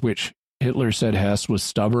after which Hitler said Hess was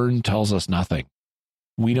stubborn tells us nothing.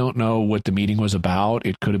 We don't know what the meeting was about.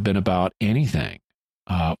 It could have been about anything.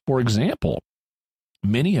 For example,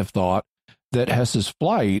 many have thought that Hess's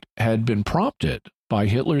flight had been prompted by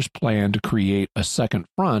Hitler's plan to create a second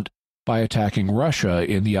front by attacking Russia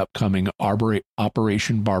in the upcoming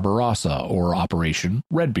Operation Barbarossa, or Operation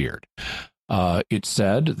Redbeard. It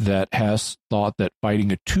said that Hess thought that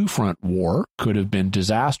fighting a 2-front war could have been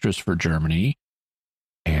disastrous for Germany,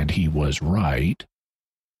 and he was right.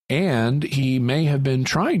 And he may have been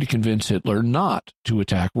trying to convince Hitler not to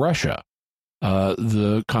attack Russia.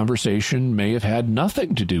 The conversation may have had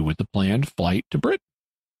nothing to do with the planned flight to Britain.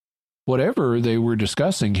 Whatever they were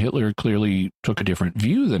discussing, Hitler clearly took a different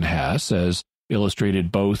view than Hess, as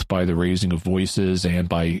illustrated both by the raising of voices and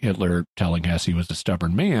by Hitler telling Hess he was a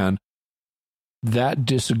stubborn man. That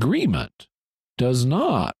disagreement does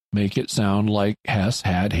not make it sound like Hess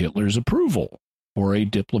had Hitler's approval for a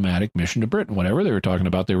diplomatic mission to Britain. Whatever they were talking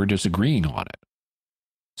about, they were disagreeing on it.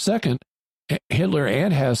 Second, Hitler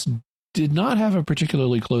and Hess did not have a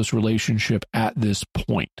particularly close relationship at this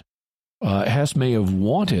point. Hess may have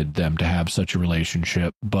wanted them to have such a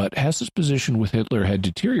relationship, but Hess's position with Hitler had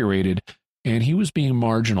deteriorated, and he was being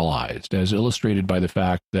marginalized, as illustrated by the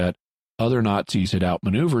fact that other Nazis had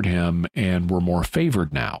outmaneuvered him and were more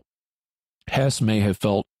favored now. Hess may have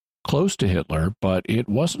felt close to Hitler, but it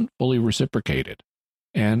wasn't fully reciprocated,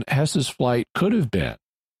 and Hess's flight could have been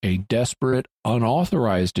a desperate,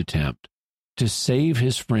 unauthorized attempt to save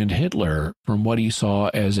his friend Hitler from what he saw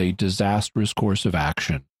as a disastrous course of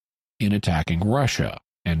action in attacking Russia,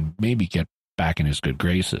 and maybe get back in his good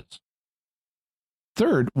graces.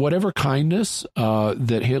 Third, whatever kindness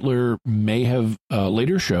that Hitler may have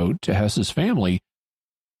later showed to Hess's family,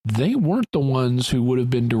 they weren't the ones who would have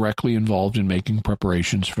been directly involved in making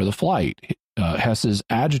preparations for the flight. Hess's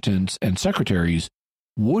adjutants and secretaries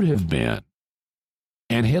would have been,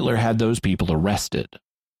 and Hitler had those people arrested.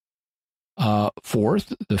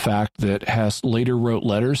 Fourth, the fact that Hess later wrote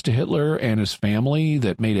letters to Hitler and his family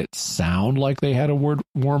that made it sound like they had a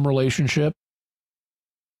warm relationship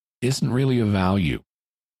isn't really of value.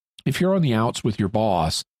 If you're on the outs with your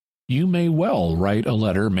boss, you may well write a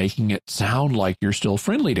letter making it sound like you're still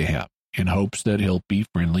friendly to him in hopes that he'll be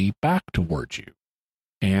friendly back towards you.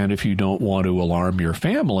 And if you don't want to alarm your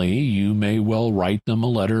family, you may well write them a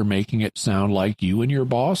letter making it sound like you and your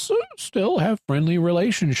boss still have friendly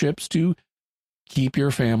relationships to keep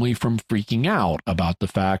your family from freaking out about the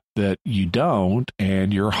fact that you don't,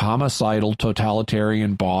 and your homicidal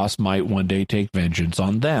totalitarian boss might one day take vengeance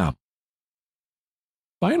on them.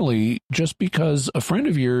 Finally, just because a friend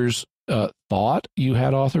of yours thought you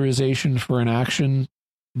had authorization for an action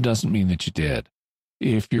doesn't mean that you did.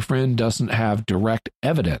 If your friend doesn't have direct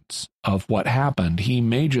evidence of what happened, he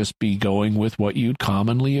may just be going with what you'd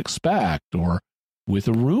commonly expect, or with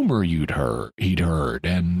a rumor he'd heard,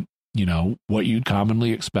 and what you'd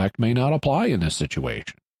commonly expect may not apply in this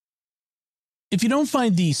situation. If you don't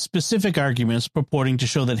find the specific arguments purporting to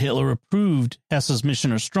show that Hitler approved Hess's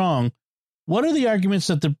mission are strong, what are the arguments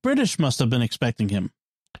that the British must have been expecting him?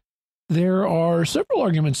 There are several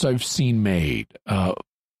arguments I've seen made.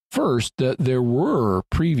 First, that there were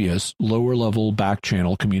previous lower-level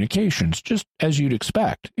back-channel communications, just as you'd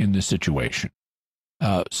expect in this situation.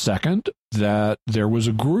 Second, that there was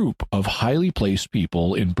a group of highly placed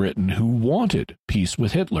people in Britain who wanted peace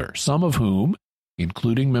with Hitler, some of whom,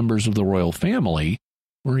 including members of the royal family,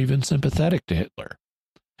 were even sympathetic to Hitler.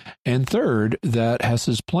 And third, that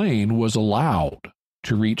Hess's plane was allowed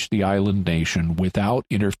to reach the island nation without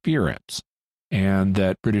interference, and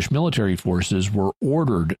that British military forces were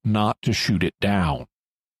ordered not to shoot it down.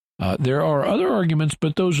 There are other arguments,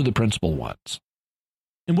 but those are the principal ones.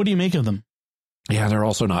 And what do you make of them? Yeah, they're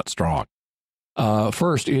also not strong.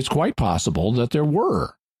 First, it's quite possible that there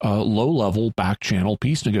were low-level back-channel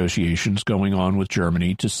peace negotiations going on with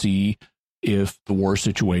Germany to see if the war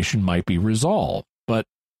situation might be resolved. But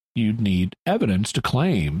you'd need evidence to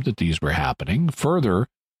claim that these were happening. Further,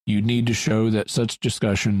 you'd need to show that such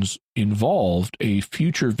discussions involved a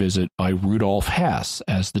future visit by Rudolf Hess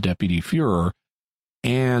as the deputy Führer,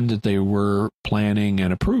 and that they were planning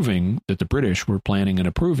and approving, that the British were planning and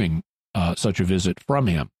approving such a visit from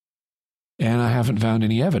him. And I haven't found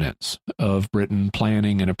any evidence of Britain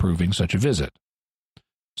planning and approving such a visit.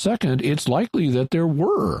 Second, it's likely that there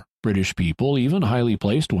were British people, even highly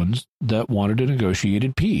placed ones, that wanted a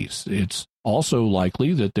negotiated peace. It's also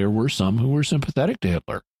likely that there were some who were sympathetic to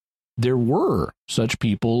Hitler. There were such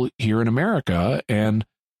people here in America, and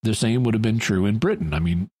the same would have been true in Britain. I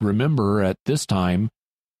mean, remember, at this time,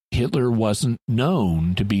 Hitler wasn't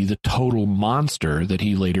known to be the total monster that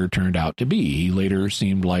he later turned out to be. He later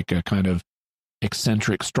seemed like a kind of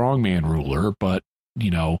eccentric strongman ruler, but,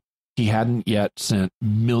 he hadn't yet sent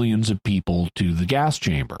millions of people to the gas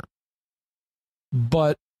chamber.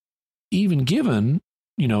 But even given,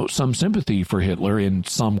 some sympathy for Hitler in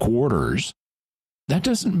some quarters, that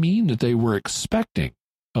doesn't mean that they were expecting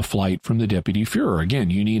a flight from the deputy Führer. Again,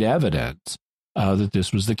 you need evidence that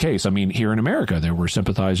this was the case. I mean, here in America, there were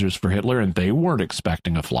sympathizers for Hitler, and they weren't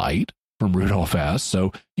expecting a flight from Rudolf Hess.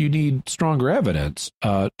 So you need stronger evidence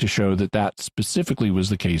to show that that specifically was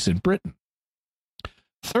the case in Britain.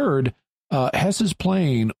 Third, Hess's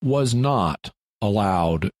plane was not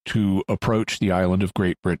allowed to approach the island of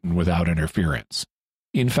Great Britain without interference.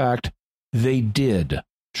 In fact, they did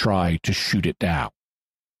try to shoot it down.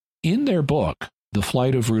 In their book, The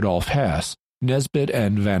Flight of Rudolf Hess, Nesbitt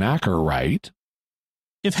and Van Acker write,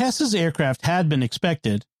 if Hess's aircraft had been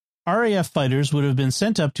expected, RAF fighters would have been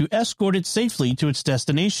sent up to escort it safely to its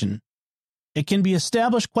destination. It can be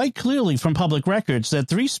established quite clearly from public records that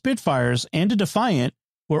 3 Spitfires and a Defiant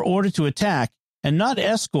were ordered to attack and not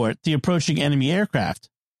escort the approaching enemy aircraft.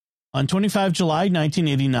 On 25 July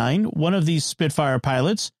 1989, one of these Spitfire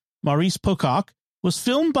pilots, Maurice Pocock, was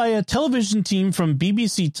filmed by a television team from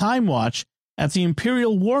BBC Time Watch at the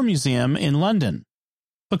Imperial War Museum in London.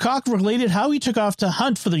 Pocock related how he took off to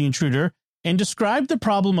hunt for the intruder and described the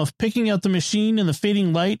problem of picking out the machine in the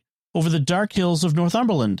fading light over the dark hills of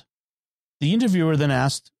Northumberland. The interviewer then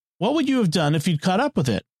asked, "What would you have done if you'd caught up with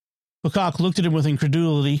it?" Pocock looked at him with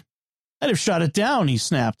incredulity. "I'd have shot it down," he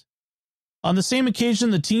snapped. On the same occasion,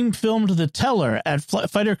 the team filmed the teller at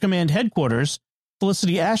Fighter Command Headquarters,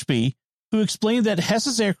 Felicity Ashby, who explained that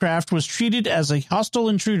Hess's aircraft was treated as a hostile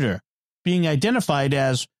intruder, being identified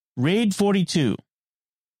as Raid 42.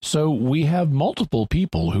 So we have multiple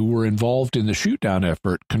people who were involved in the shoot-down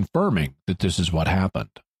effort confirming that this is what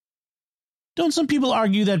happened. Don't some people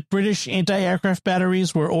argue that British anti-aircraft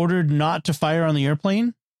batteries were ordered not to fire on the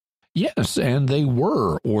airplane? Yes, and they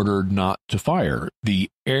were ordered not to fire the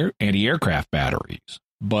anti-aircraft batteries.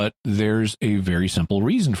 But there's a very simple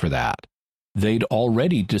reason for that. They'd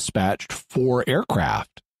already dispatched 4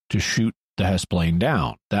 aircraft to shoot the Hess plane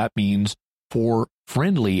down. That means 4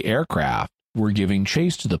 friendly aircraft were giving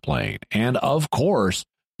chase to the plane. And of course,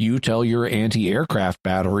 you tell your anti-aircraft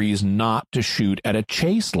batteries not to shoot at a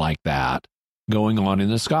chase like that going on in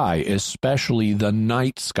the sky, especially the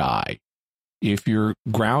night sky. If your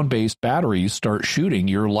ground-based batteries start shooting,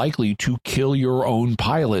 you're likely to kill your own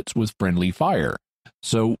pilots with friendly fire.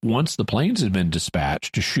 So once the planes have been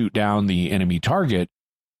dispatched to shoot down the enemy target,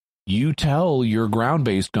 you tell your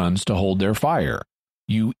ground-based guns to hold their fire.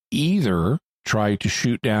 You either try to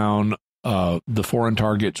shoot down the foreign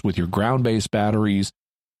targets with your ground-based batteries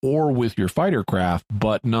or with your fighter craft,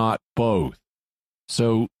 but not both.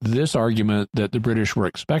 So this argument that the British were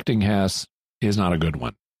expecting Hess is not a good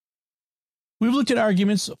one. We've looked at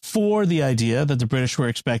arguments for the idea that the British were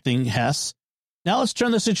expecting Hess. Now let's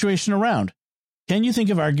turn the situation around. Can you think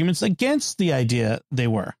of arguments against the idea they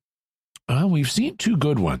were? We've seen two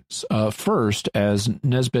good ones. First, as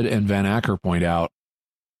Nesbitt and Van Acker point out,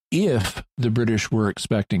 if the British were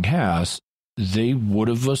expecting Hess, they would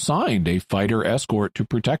have assigned a fighter escort to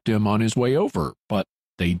protect him on his way over, but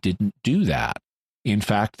they didn't do that. In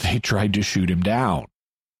fact, they tried to shoot him down.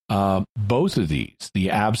 Both of these,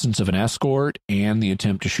 the absence of an escort and the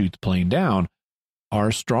attempt to shoot the plane down,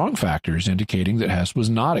 are strong factors indicating that Hess was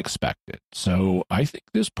not expected. So I think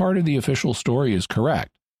this part of the official story is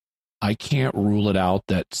correct. I can't rule it out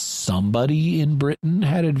that somebody in Britain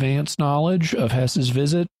had advanced knowledge of Hess's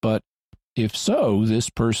visit, but if so, this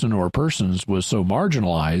person or persons was so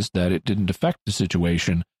marginalized that it didn't affect the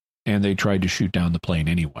situation, and they tried to shoot down the plane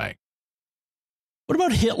anyway. What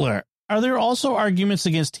about Hitler? Are there also arguments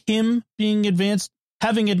against him having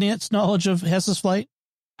advanced knowledge of Hess's flight?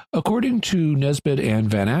 According to Nesbitt and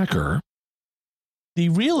Van Acker, the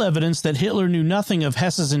real evidence that Hitler knew nothing of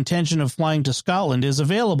Hess's intention of flying to Scotland is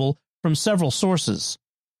available from several sources.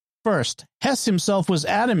 First, Hess himself was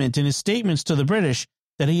adamant in his statements to the British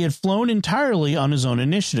that he had flown entirely on his own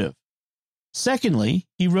initiative. Secondly,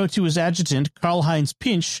 he wrote to his adjutant, Karl-Heinz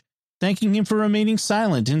Pinch, thanking him for remaining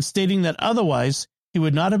silent and stating that otherwise he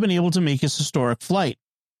would not have been able to make his historic flight.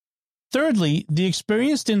 Thirdly, the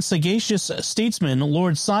experienced and sagacious statesman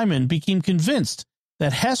Lord Simon became convinced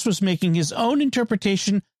that Hess was making his own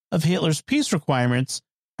interpretation of Hitler's peace requirements,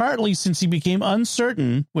 partly since he became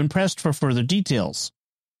uncertain when pressed for further details.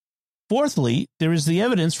 Fourthly, there is the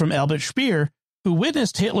evidence from Albert Speer, who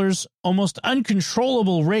witnessed Hitler's almost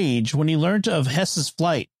uncontrollable rage when he learned of Hess's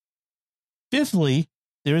flight. Fifthly,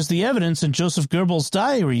 there is the evidence in Joseph Goebbels'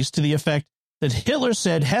 diaries to the effect that Hitler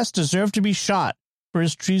said Hess deserved to be shot for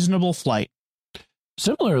his treasonable flight.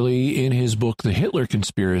 Similarly, in his book The Hitler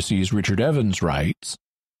Conspiracies, Richard Evans writes,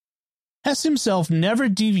 Hess himself never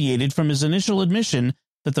deviated from his initial admission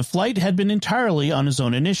that the flight had been entirely on his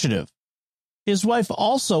own initiative. His wife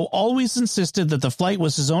also always insisted that the flight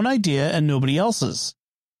was his own idea and nobody else's.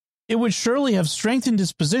 It would surely have strengthened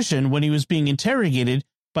his position when he was being interrogated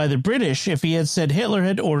by the British if he had said Hitler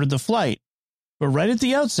had ordered the flight, but right at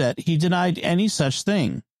the outset he denied any such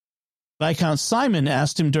thing. Viscount Simon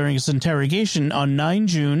asked him during his interrogation on 9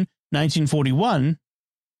 June 1941,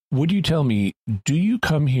 "Would you tell me, do you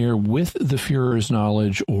come here with the Führer's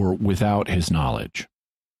knowledge or without his knowledge?"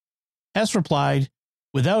 Hess replied,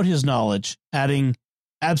 "Without his knowledge," adding,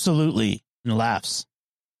 "Absolutely," and laughs.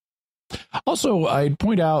 Also, I'd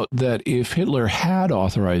point out that if Hitler had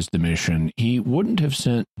authorized the mission, he wouldn't have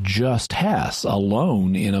sent just Hess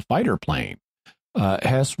alone in a fighter plane.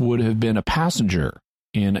 Hess would have been a passenger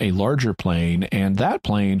in a larger plane, and that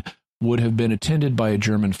plane would have been attended by a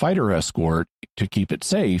German fighter escort to keep it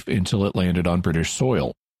safe until it landed on British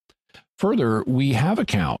soil. Further, we have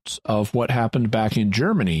accounts of what happened back in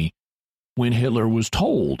Germany when Hitler was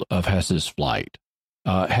told of Hess's flight.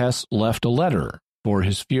 Hess left a letter for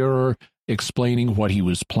his Führer explaining what he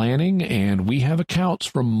was planning, and we have accounts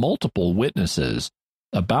from multiple witnesses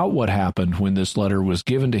about what happened when this letter was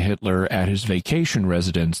given to Hitler at his vacation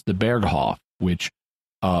residence, the Berghof, which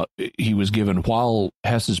he was given while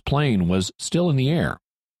Hess's plane was still in the air.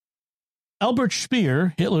 Albert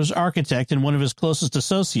Speer, Hitler's architect and one of his closest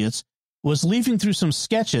associates, was leafing through some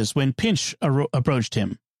sketches when Pinch approached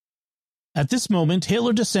him. At this moment,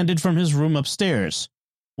 Hitler descended from his room upstairs.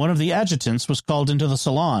 One of the adjutants was called into the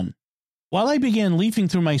salon. While I began leafing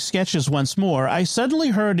through my sketches once more, I suddenly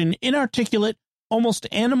heard an inarticulate, almost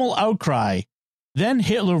animal outcry. Then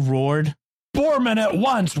Hitler roared, "Bormann at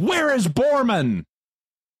once! Where is Bormann?"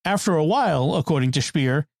 After a while, according to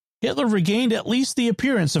Speer, Hitler regained at least the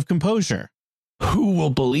appearance of composure. "Who will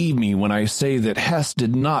believe me when I say that Hess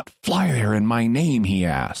did not fly there in my name?" he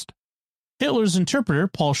asked. Hitler's interpreter,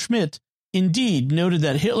 Paul Schmidt, indeed noted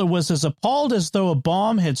that Hitler was as appalled as though a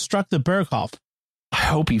bomb had struck the Berghof. "I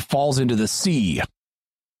hope he falls into the sea,"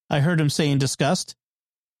 I heard him say in disgust.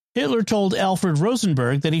 Hitler told Alfred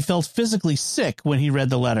Rosenberg that he felt physically sick when he read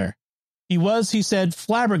the letter. He was, he said,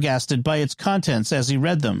 flabbergasted by its contents as he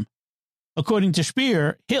read them. According to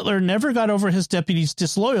Speer, Hitler never got over his deputy's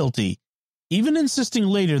disloyalty. even insisting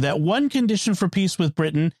later that one condition for peace with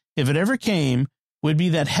Britain, if it ever came, would be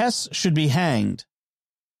that Hess should be hanged.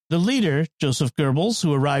 The leader, Joseph Goebbels,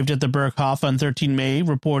 who arrived at the Berghof on 13 May,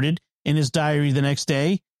 reported in his diary the next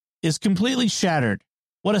day, is completely shattered.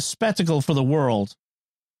 What a spectacle for the world.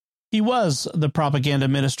 He was, the propaganda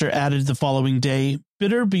minister added the following day,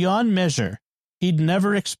 bitter beyond measure. He'd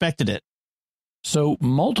never expected it. So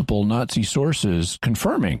multiple Nazi sources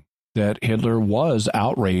confirming that Hitler was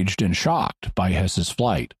outraged and shocked by Hess's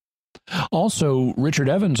flight. Also, Richard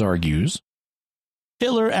Evans argues,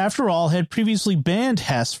 Hitler, after all, had previously banned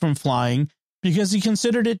Hess from flying because he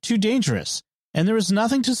considered it too dangerous, and there is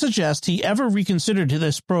nothing to suggest he ever reconsidered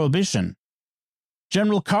this prohibition.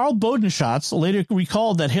 General Karl Bodenschatz later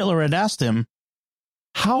recalled that Hitler had asked him,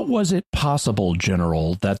 "How was it possible,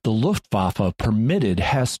 General, that the Luftwaffe permitted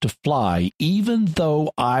Hess to fly even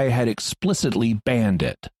though I had explicitly banned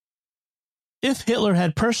it?" If Hitler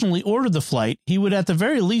had personally ordered the flight, he would at the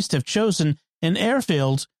very least have chosen an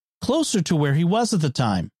airfield closer to where he was at the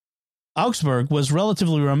time. Augsburg was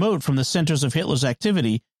relatively remote from the centers of Hitler's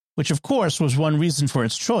activity, which of course was one reason for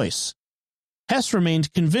its choice. Hess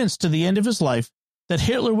remained convinced to the end of his life that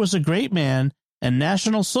Hitler was a great man and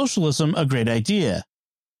National Socialism a great idea.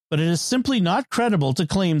 But it is simply not credible to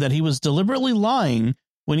claim that he was deliberately lying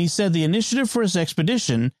when he said the initiative for his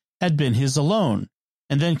expedition had been his alone,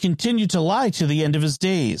 and then continued to lie to the end of his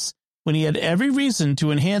days, when he had every reason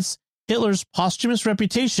to enhance Hitler's posthumous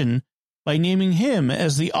reputation by naming him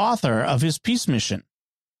as the author of his peace mission.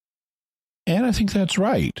 And I think that's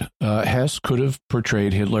right. Hess could have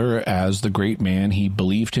portrayed Hitler as the great man he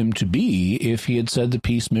believed him to be if he had said the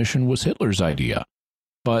peace mission was Hitler's idea.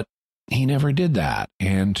 But he never did that.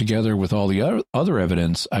 And together with all the other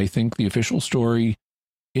evidence, I think the official story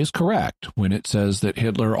is correct when it says that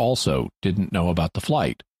Hitler also didn't know about the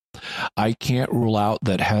flight. I can't rule out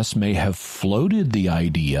that Hess may have floated the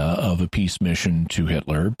idea of a peace mission to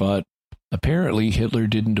Hitler, but apparently Hitler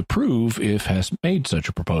didn't approve if Hess made such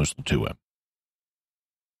a proposal to him.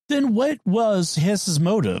 Then what was Hess's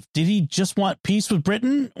motive? Did he just want peace with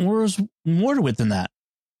Britain, or was more to it than that?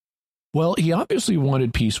 Well, he obviously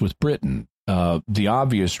wanted peace with Britain. The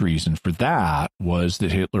obvious reason for that was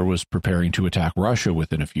that Hitler was preparing to attack Russia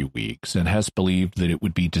within a few weeks, and Hess believed that it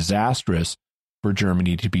would be disastrous for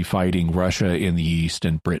Germany to be fighting Russia in the east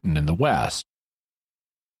and Britain in the west.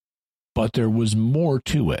 But there was more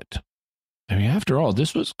to it. I mean, after all,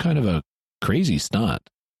 this was kind of a crazy stunt.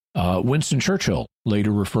 Winston Churchill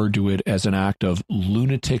later referred to it as an act of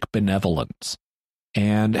lunatic benevolence,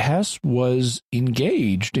 and Hess was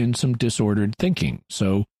engaged in some disordered thinking,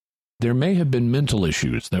 so there may have been mental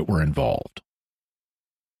issues that were involved.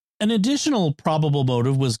 An additional probable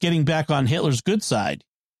motive was getting back on Hitler's good side.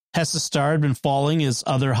 Hess's star had been falling as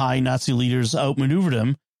other high Nazi leaders outmaneuvered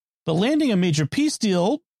him, but landing a major peace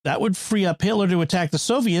deal, that would free up Hitler to attack the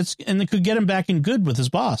Soviets, and it could get him back in good with his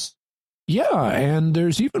boss. Yeah, and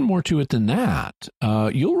there's even more to it than that.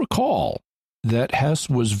 You'll recall that Hess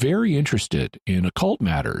was very interested in occult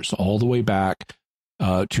matters all the way back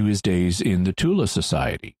to his days in the Tula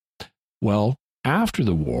Society. Well, after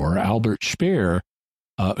the war, Albert Speer,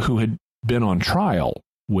 who had been on trial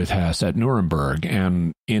with Hess at Nuremberg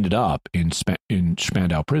and ended up in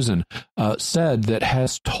Spandau prison, said that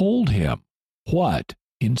Hess told him what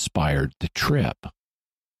inspired the trip.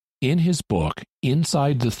 In his book,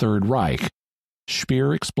 Inside the Third Reich,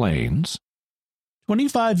 Speer explains,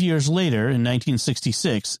 25 years later, in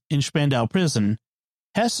 1966, in Spandau prison,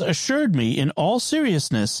 Hess assured me in all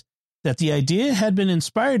seriousness that the idea had been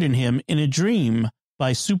inspired in him in a dream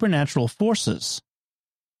by supernatural forces.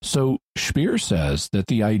 So Speer says that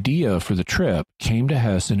the idea for the trip came to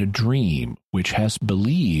Hess in a dream, which Hess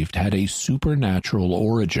believed had a supernatural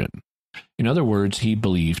origin. In other words, he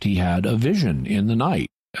believed he had a vision in the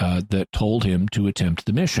night that told him to attempt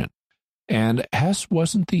the mission. And Hess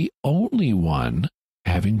wasn't the only one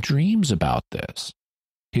having dreams about this.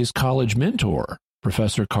 His college mentor,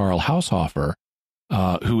 Professor Karl Haushofer,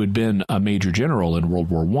 who had been a major general in World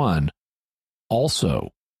War I,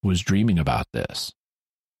 also was dreaming about this.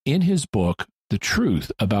 In his book, The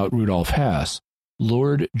Truth About Rudolf Hess,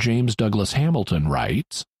 Lord James Douglas Hamilton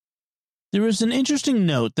writes, there is an interesting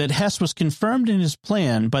note that Hess was confirmed in his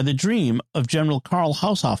plan by the dream of General Karl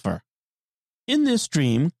Haushofer. In this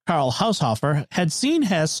dream, Karl Haushofer had seen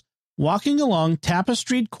Hess walking along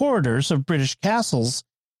tapestried corridors of British castles,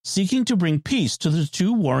 seeking to bring peace to the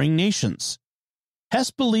two warring nations. Hess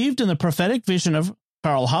believed in the prophetic vision of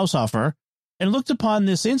Karl Haushofer and looked upon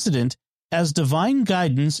this incident as divine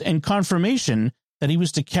guidance and confirmation that he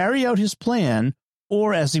was to carry out his plan,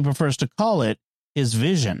 or as he prefers to call it, his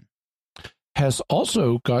vision. Hess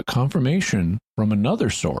also got confirmation from another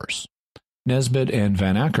source. Nesbitt and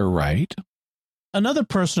Van Acker write, another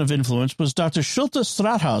person of influence was Dr. Schulte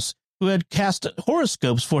Strathaus, who had cast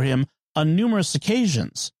horoscopes for him on numerous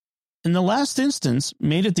occasions. In the last instance,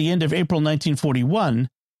 made at the end of April 1941,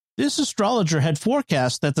 this astrologer had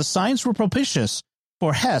forecast that the signs were propitious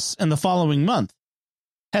for Hess in the following month.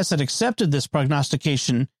 Hess had accepted this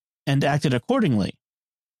prognostication and acted accordingly.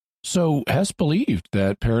 So Hess believed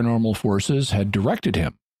that paranormal forces had directed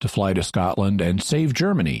him to fly to Scotland and save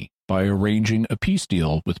Germany by arranging a peace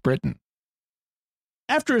deal with Britain.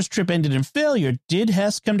 After his trip ended in failure, did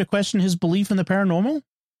Hess come to question his belief in the paranormal?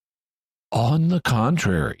 On the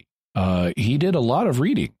contrary, he did a lot of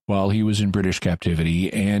reading while he was in British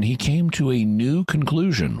captivity, and he came to a new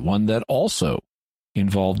conclusion, one that also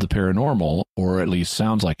involved the paranormal, or at least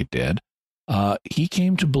sounds like it did. He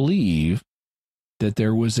came to believe that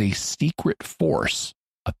there was a secret force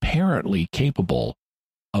apparently capable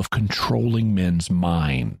of controlling men's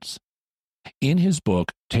minds. In his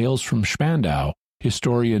book, Tales from Spandau,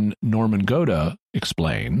 historian Norman Goda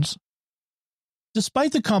explains,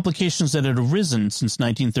 despite the complications that had arisen since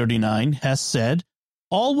 1939, Hess said,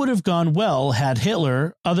 all would have gone well had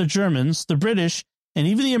Hitler, other Germans, the British, and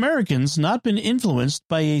even the Americans not been influenced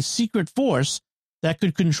by a secret force that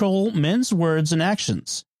could control men's words and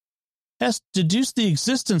actions. Hess deduced the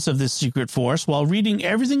existence of this secret force while reading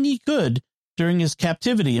everything he could during his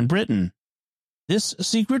captivity in Britain. This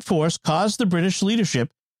secret force caused the British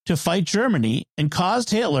leadership to fight Germany and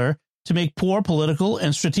caused Hitler to make poor political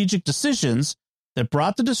and strategic decisions that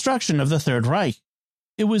brought the destruction of the Third Reich.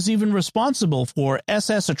 It was even responsible for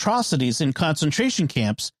SS atrocities in concentration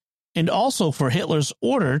camps and also for Hitler's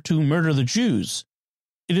order to murder the Jews.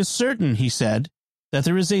 It is certain, he said, that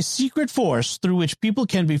there is a secret force through which people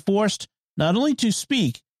can be forced not only to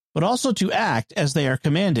speak, but also to act as they are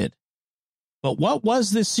commanded. But what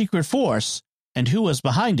was this secret force, and who was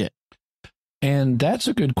behind it? And that's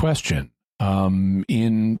a good question.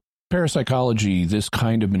 In parapsychology, this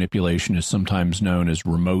kind of manipulation is sometimes known as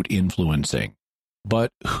remote influencing.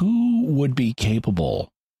 But who would be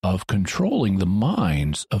capable of controlling the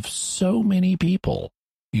minds of so many people,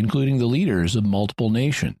 including the leaders of multiple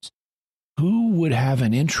nations? Who would have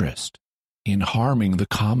an interest in harming the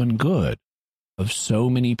common good of so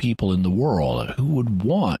many people in the world? Who would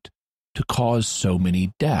want to cause so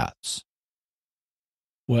many deaths?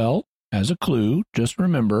 Well, as a clue, just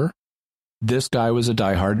remember, this guy was a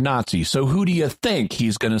diehard Nazi, so who do you think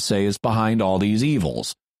he's going to say is behind all these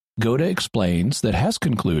evils? Goda explains that Hess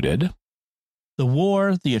concluded, the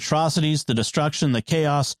war, the atrocities, the destruction, the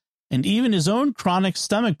chaos, and even his own chronic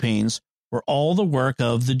stomach pains were all the work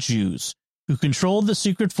of the Jews, who controlled the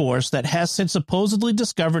secret force that Hess had supposedly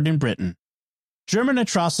discovered in Britain. German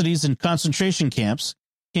atrocities in concentration camps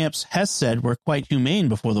Hess said were quite humane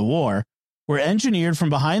before the war, were engineered from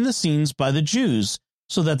behind the scenes by the Jews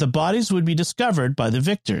so that the bodies would be discovered by the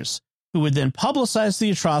victors, who would then publicize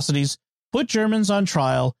the atrocities, put Germans on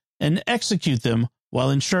trial, and execute them while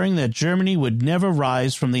ensuring that Germany would never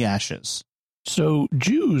rise from the ashes. So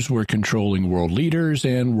Jews were controlling world leaders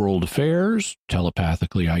and world affairs,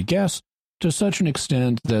 telepathically, I guess, to such an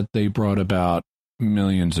extent that they brought about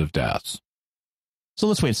millions of deaths. So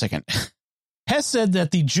let's wait a second. Hess said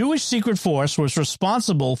that the Jewish secret force was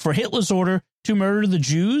responsible for Hitler's order to murder the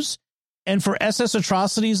Jews and for SS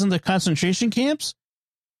atrocities in the concentration camps?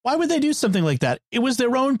 Why would they do something like that? It was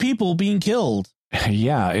their own people being killed.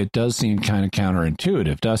 Yeah, it does seem kind of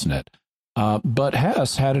counterintuitive, doesn't it? But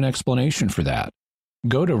Hess had an explanation for that.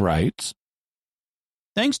 Goda writes,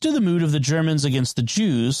 thanks to the mood of the Germans against the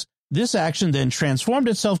Jews, this action then transformed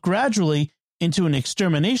itself gradually into an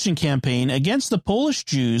extermination campaign against the Polish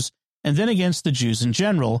Jews and then against the Jews in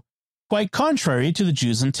general, quite contrary to the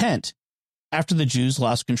Jews' intent. After the Jews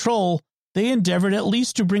lost control, they endeavored at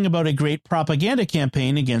least to bring about a great propaganda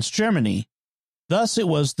campaign against Germany. Thus, it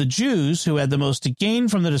was the Jews who had the most to gain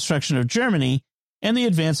from the destruction of Germany and the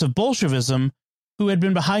advance of Bolshevism, who had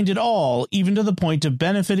been behind it all, even to the point of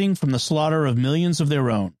benefiting from the slaughter of millions of their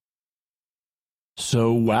own.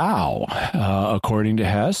 So, wow. According to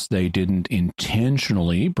Hess, they didn't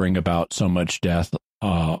intentionally bring about so much death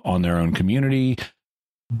on their own community.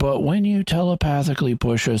 But when you telepathically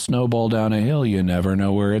push a snowball down a hill, you never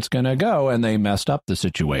know where it's going to go, and they messed up the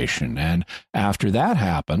situation. And after that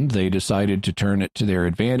happened, they decided to turn it to their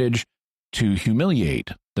advantage to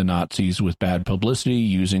humiliate the Nazis with bad publicity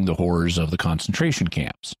using the horrors of the concentration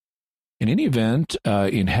camps. In any event,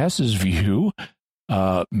 in Hess's view,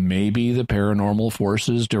 maybe the paranormal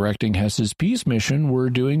forces directing Hess's peace mission were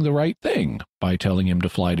doing the right thing by telling him to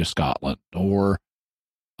fly to Scotland, or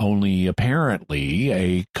Only apparently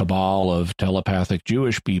a cabal of telepathic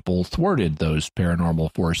Jewish people thwarted those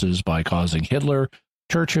paranormal forces by causing Hitler,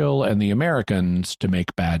 Churchill, and the Americans to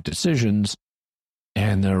make bad decisions.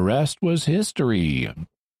 And the rest was history.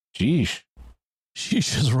 Sheesh.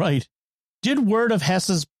 Sheesh is right. Did word of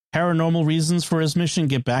Hess's paranormal reasons for his mission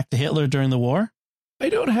get back to Hitler during the war? I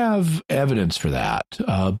don't have evidence for that,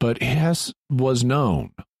 but Hess was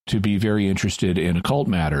known to be very interested in occult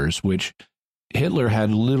matters, which Hitler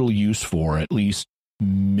had little use for, at least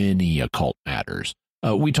many occult matters.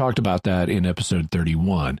 We talked about that in episode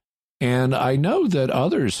 31. And I know that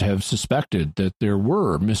others have suspected that there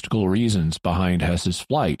were mystical reasons behind Hess's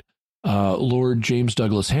flight. Lord James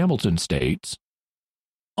Douglas Hamilton states,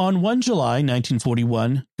 on 1 July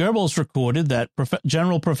 1941, Goebbels recorded that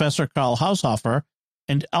General Professor Karl Haushofer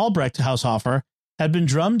and Albrecht Haushofer had been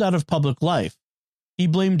drummed out of public life. He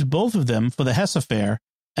blamed both of them for the Hess affair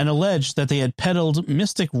and alleged that they had peddled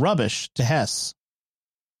mystic rubbish to Hess.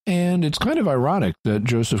 And it's kind of ironic that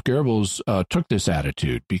Joseph Goebbels took this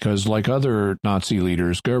attitude because, like other Nazi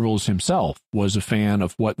leaders, Goebbels himself was a fan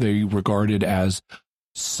of what they regarded as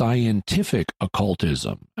scientific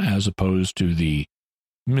occultism, as opposed to the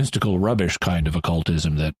mystical rubbish kind of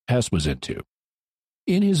occultism that Hess was into.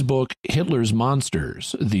 In his book, Hitler's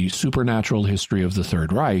Monsters, The Supernatural History of the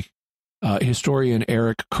Third Reich, historian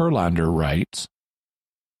Erich Kurlander writes,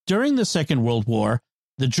 during the Second World War,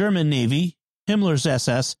 the German Navy, Himmler's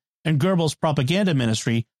SS, and Goebbels' propaganda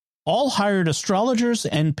ministry all hired astrologers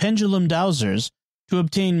and pendulum dowsers to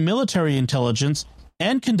obtain military intelligence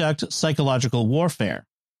and conduct psychological warfare.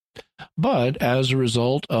 But as a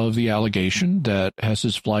result of the allegation that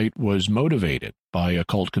Hess's flight was motivated by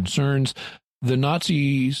occult concerns, the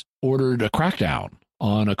Nazis ordered a crackdown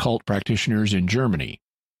on occult practitioners in Germany.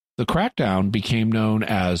 The crackdown became known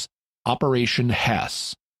as Operation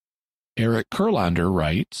Hess. Erich Kurlander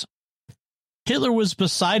writes, Hitler was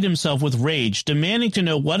beside himself with rage, demanding to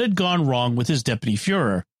know what had gone wrong with his deputy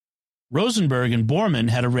Führer. Rosenberg and Bormann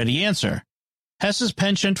had a ready answer: Hess's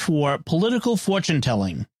penchant for political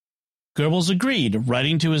fortune-telling. Goebbels agreed,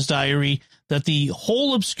 writing to his diary that the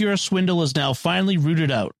whole obscure swindle is now finally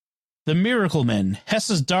rooted out. The miracle men,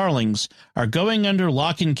 Hess's darlings, are going under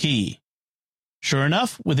lock and key. Sure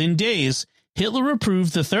enough, within days, Hitler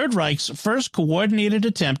approved the Third Reich's first coordinated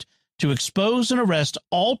attempt to expose and arrest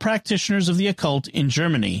all practitioners of the occult in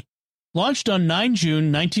Germany. Launched on 9 June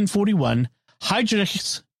 1941,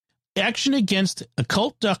 Heydrich's Action Against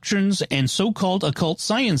Occult Doctrines and So-Called Occult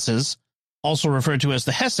Sciences, also referred to as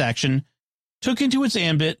the Hess Action, took into its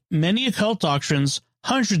ambit many occult doctrines,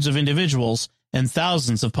 hundreds of individuals, and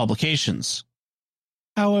thousands of publications.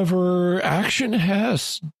 However, Action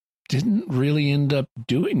Hess didn't really end up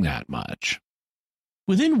doing that much.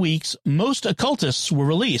 Within weeks, most occultists were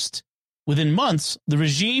released. Within months, the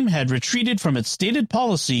regime had retreated from its stated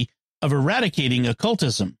policy of eradicating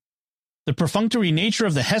occultism. The perfunctory nature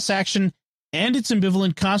of the Hess Action and its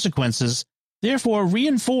ambivalent consequences therefore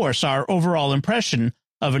reinforce our overall impression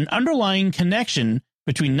of an underlying connection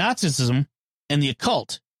between Nazism and the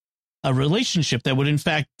occult, a relationship that would in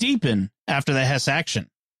fact deepen after the Hess Action.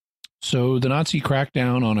 So the Nazi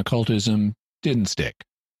crackdown on occultism didn't stick.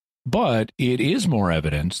 But it is more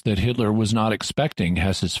evidence that Hitler was not expecting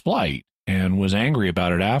Hess's flight and was angry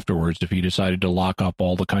about it afterwards if he decided to lock up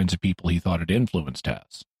all the kinds of people he thought had influenced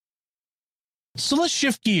Hess. So let's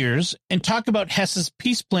shift gears and talk about Hess's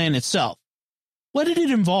peace plan itself. What did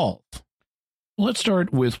it involve? Let's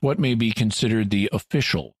start with what may be considered the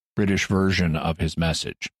official British version of his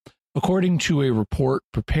message. According to a report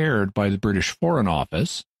prepared by the British Foreign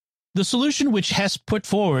Office, the solution which Hess put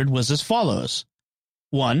forward was as follows.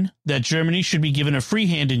 1. That Germany should be given a free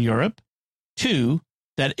hand in Europe. 2.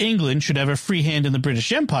 That England should have a free hand in the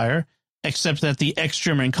British Empire, except that the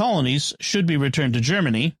ex-German colonies should be returned to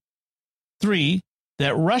Germany. 3.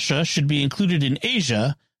 That Russia should be included in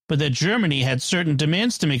Asia, but that Germany had certain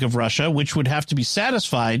demands to make of Russia which would have to be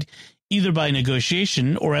satisfied either by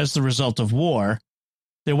negotiation or as the result of war.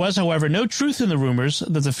 There was, however, no truth in the rumors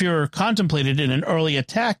that the Führer contemplated in an early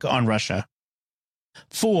attack on Russia.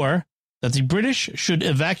 4. That the British should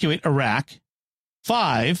evacuate Iraq.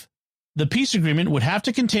 5. The peace agreement would have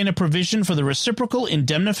to contain a provision for the reciprocal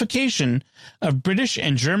indemnification of British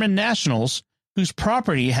and German nationals whose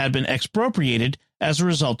property had been expropriated as a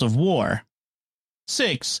result of war.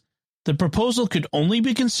 6. The proposal could only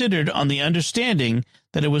be considered on the understanding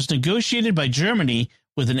that it was negotiated by Germany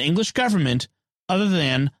with an English government other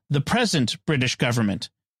than the present British government.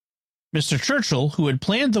 Mr. Churchill, who had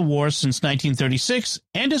planned the war since 1936,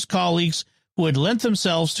 and his colleagues who had lent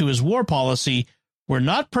themselves to his war policy were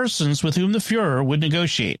not persons with whom the Führer would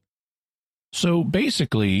negotiate. So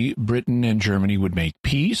basically, Britain and Germany would make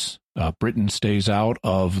peace. Britain stays out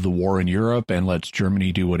of the war in Europe and lets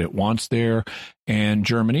Germany do what it wants there. And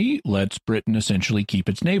Germany lets Britain essentially keep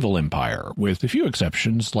its naval empire, with a few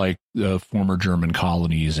exceptions like the former German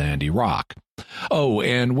colonies and Iraq. Oh,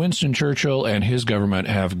 and Winston Churchill and his government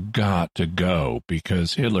have got to go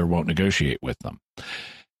because Hitler won't negotiate with them.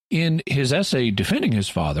 In his essay defending his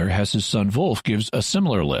father, Hess's son Wolf gives a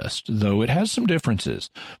similar list, though it has some differences.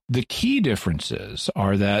 The key differences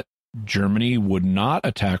are that Germany would not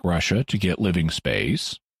attack Russia to get living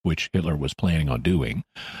space, which Hitler was planning on doing.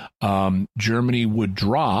 Germany would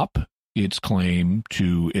drop its claim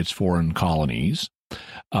to its foreign colonies.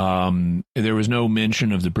 There was no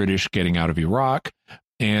mention of the British getting out of Iraq,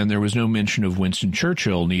 and there was no mention of Winston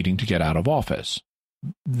Churchill needing to get out of office.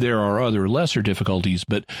 There are other lesser difficulties,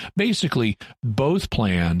 but basically both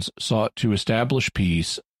plans sought to establish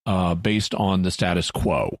peace based on the status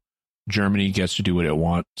quo. Germany gets to do what it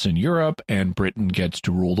wants in Europe, and Britain gets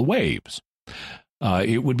to rule the waves.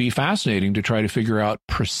 It would be fascinating to try to figure out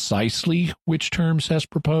precisely which terms Hess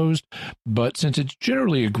proposed, but since it's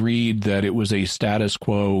generally agreed that it was a status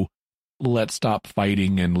quo, let's stop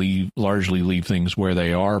fighting and largely leave things where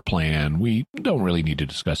they are plan, we don't really need to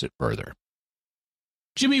discuss it further.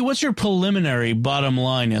 Jimmy, what's your preliminary bottom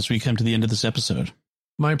line as we come to the end of this episode?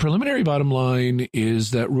 My preliminary bottom line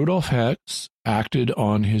is that Rudolf Hess acted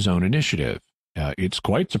on his own initiative. It's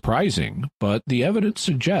quite surprising, but the evidence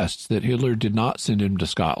suggests that Hitler did not send him to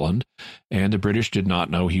Scotland, and the British did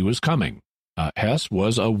not know he was coming. Hess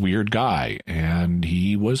was a weird guy, and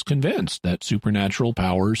he was convinced that supernatural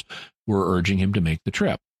powers were urging him to make the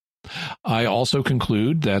trip. I also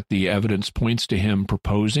conclude that the evidence points to him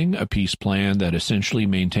proposing a peace plan that essentially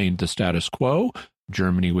maintained the status quo.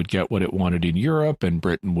 Germany would get what it wanted in Europe, and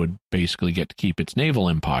Britain would basically get to keep its naval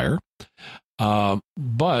empire.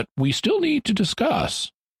 But we still need to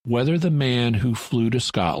discuss whether the man who flew to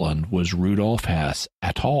Scotland was Rudolf Hess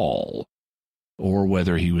at all, or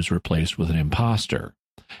whether he was replaced with an imposter.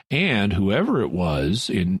 And whoever it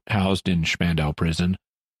was housed in Spandau prison,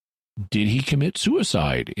 did he commit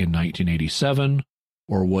suicide in 1987,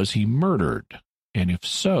 or was he murdered? And if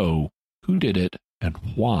so, who did it and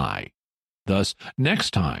why? Thus,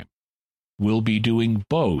 next time, we'll be doing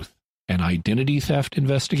both an identity theft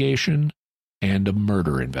investigation and a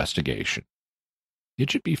murder investigation.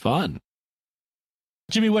 It should be fun.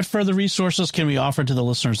 Jimmy, what further resources can we offer to the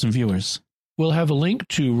listeners and viewers? We'll have a link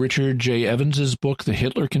to Richard J. Evans's book, The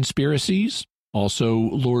Hitler Conspiracies. Also,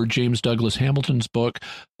 Lord James Douglas Hamilton's book,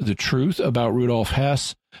 The Truth About Rudolf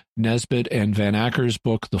Hess, Nesbitt and Van Acker's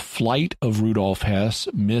book, The Flight of Rudolf Hess,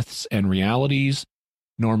 Myths and Realities,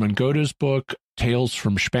 Norman Goda's book, Tales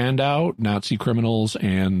from Spandau, Nazi Criminals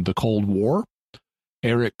and the Cold War,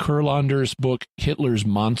 Eric Kurlander's book, Hitler's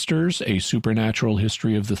Monsters, A Supernatural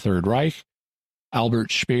History of the Third Reich,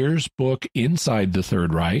 Albert Speer's book, Inside the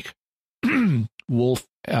Third Reich, Wolf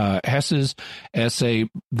Hess's essay,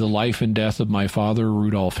 The Life and Death of My Father,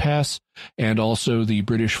 Rudolf Hess, and also the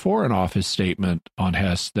British Foreign Office statement on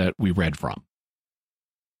Hess that we read from.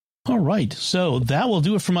 All right, so that will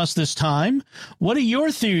do it from us this time. What are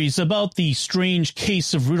your theories about the strange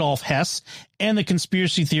case of Rudolf Hess and the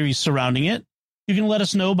conspiracy theories surrounding it? You can let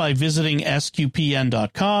us know by visiting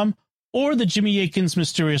sqpn.com or the Jimmy Akin's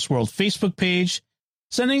Mysterious World Facebook page,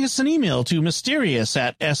 sending us an email to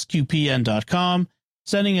mysterious@sqpn.com,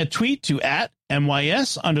 sending a tweet to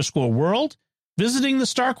 @MYS_world, visiting the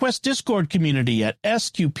StarQuest Discord community at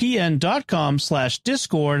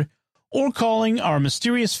sqpn.com/discord, or calling our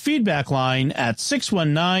mysterious feedback line at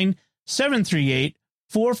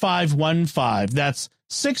 619-738-4515. That's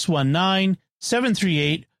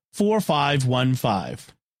 619-738-4515.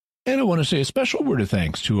 And I want to say a special word of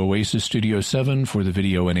thanks to Oasis Studio 7 for the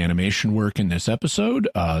video and animation work in this episode.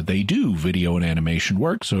 They do video and animation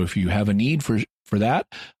work, so if you have a need for that,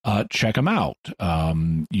 check them out.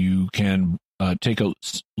 You can take a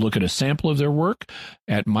look at a sample of their work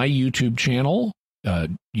at my YouTube channel,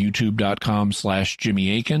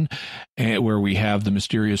 youtube.com/Jimmy Akin, where we have the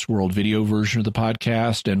Mysterious World video version of the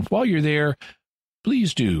podcast. And while you're there,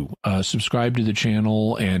 please do subscribe to the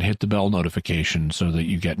channel and hit the bell notification so that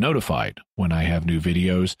you get notified when I have new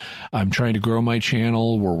videos. I'm trying to grow my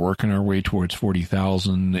channel. We're working our way towards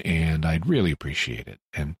 40,000, and I'd really appreciate it.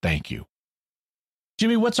 And thank you.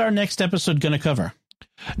 Jimmy, what's our next episode going to cover?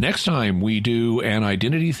 Next time, we do an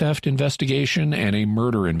identity theft investigation and a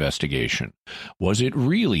murder investigation. Was it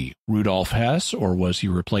really Rudolf Hess, or was he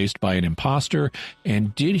replaced by an imposter?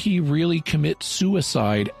 And did he really commit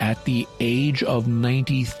suicide at the age of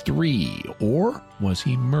 93, or was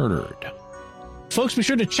he murdered? Folks, be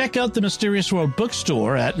sure to check out the Mysterious World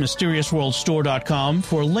bookstore at mysteriousworldstore.com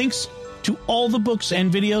for links to all the books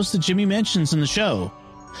and videos that Jimmy mentions in the show.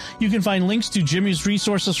 You can find links to Jimmy's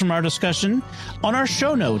resources from our discussion on our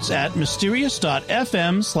show notes at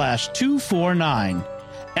mysterious.fm/249.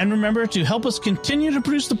 And remember, to help us continue to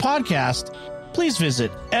produce the podcast, please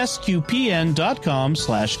visit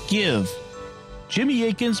sqpn.com/give. Jimmy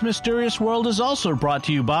Akin's Mysterious World is also brought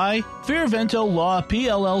to you by Fearvento Law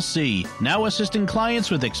PLLC, now assisting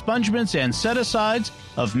clients with expungements and set-asides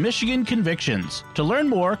of Michigan convictions. To learn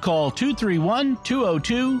more, call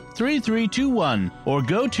 231-202-3321 or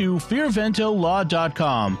go to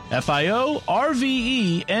fearventolaw.com, FIORVENTO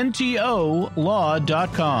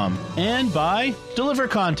law.com. And by Deliver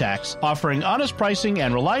Contacts, offering honest pricing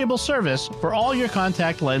and reliable service for all your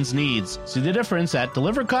contact lens needs. See the difference at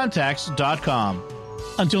delivercontacts.com.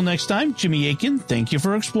 Until next time, Jimmy Akin, thank you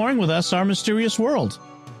for exploring with us our mysterious world.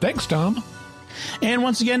 Thanks, Tom. And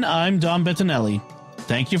once again, I'm Dom Bettinelli.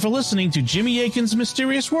 Thank you for listening to Jimmy Akin's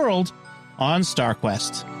Mysterious World on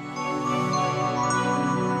StarQuest.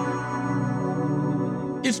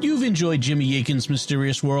 If you've enjoyed Jimmy Akin's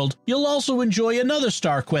Mysterious World, you'll also enjoy another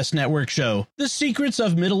StarQuest Network show, The Secrets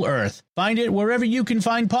of Middle-earth. Find it wherever you can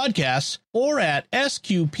find podcasts or at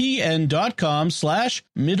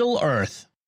sqpn.com/Middle-earth.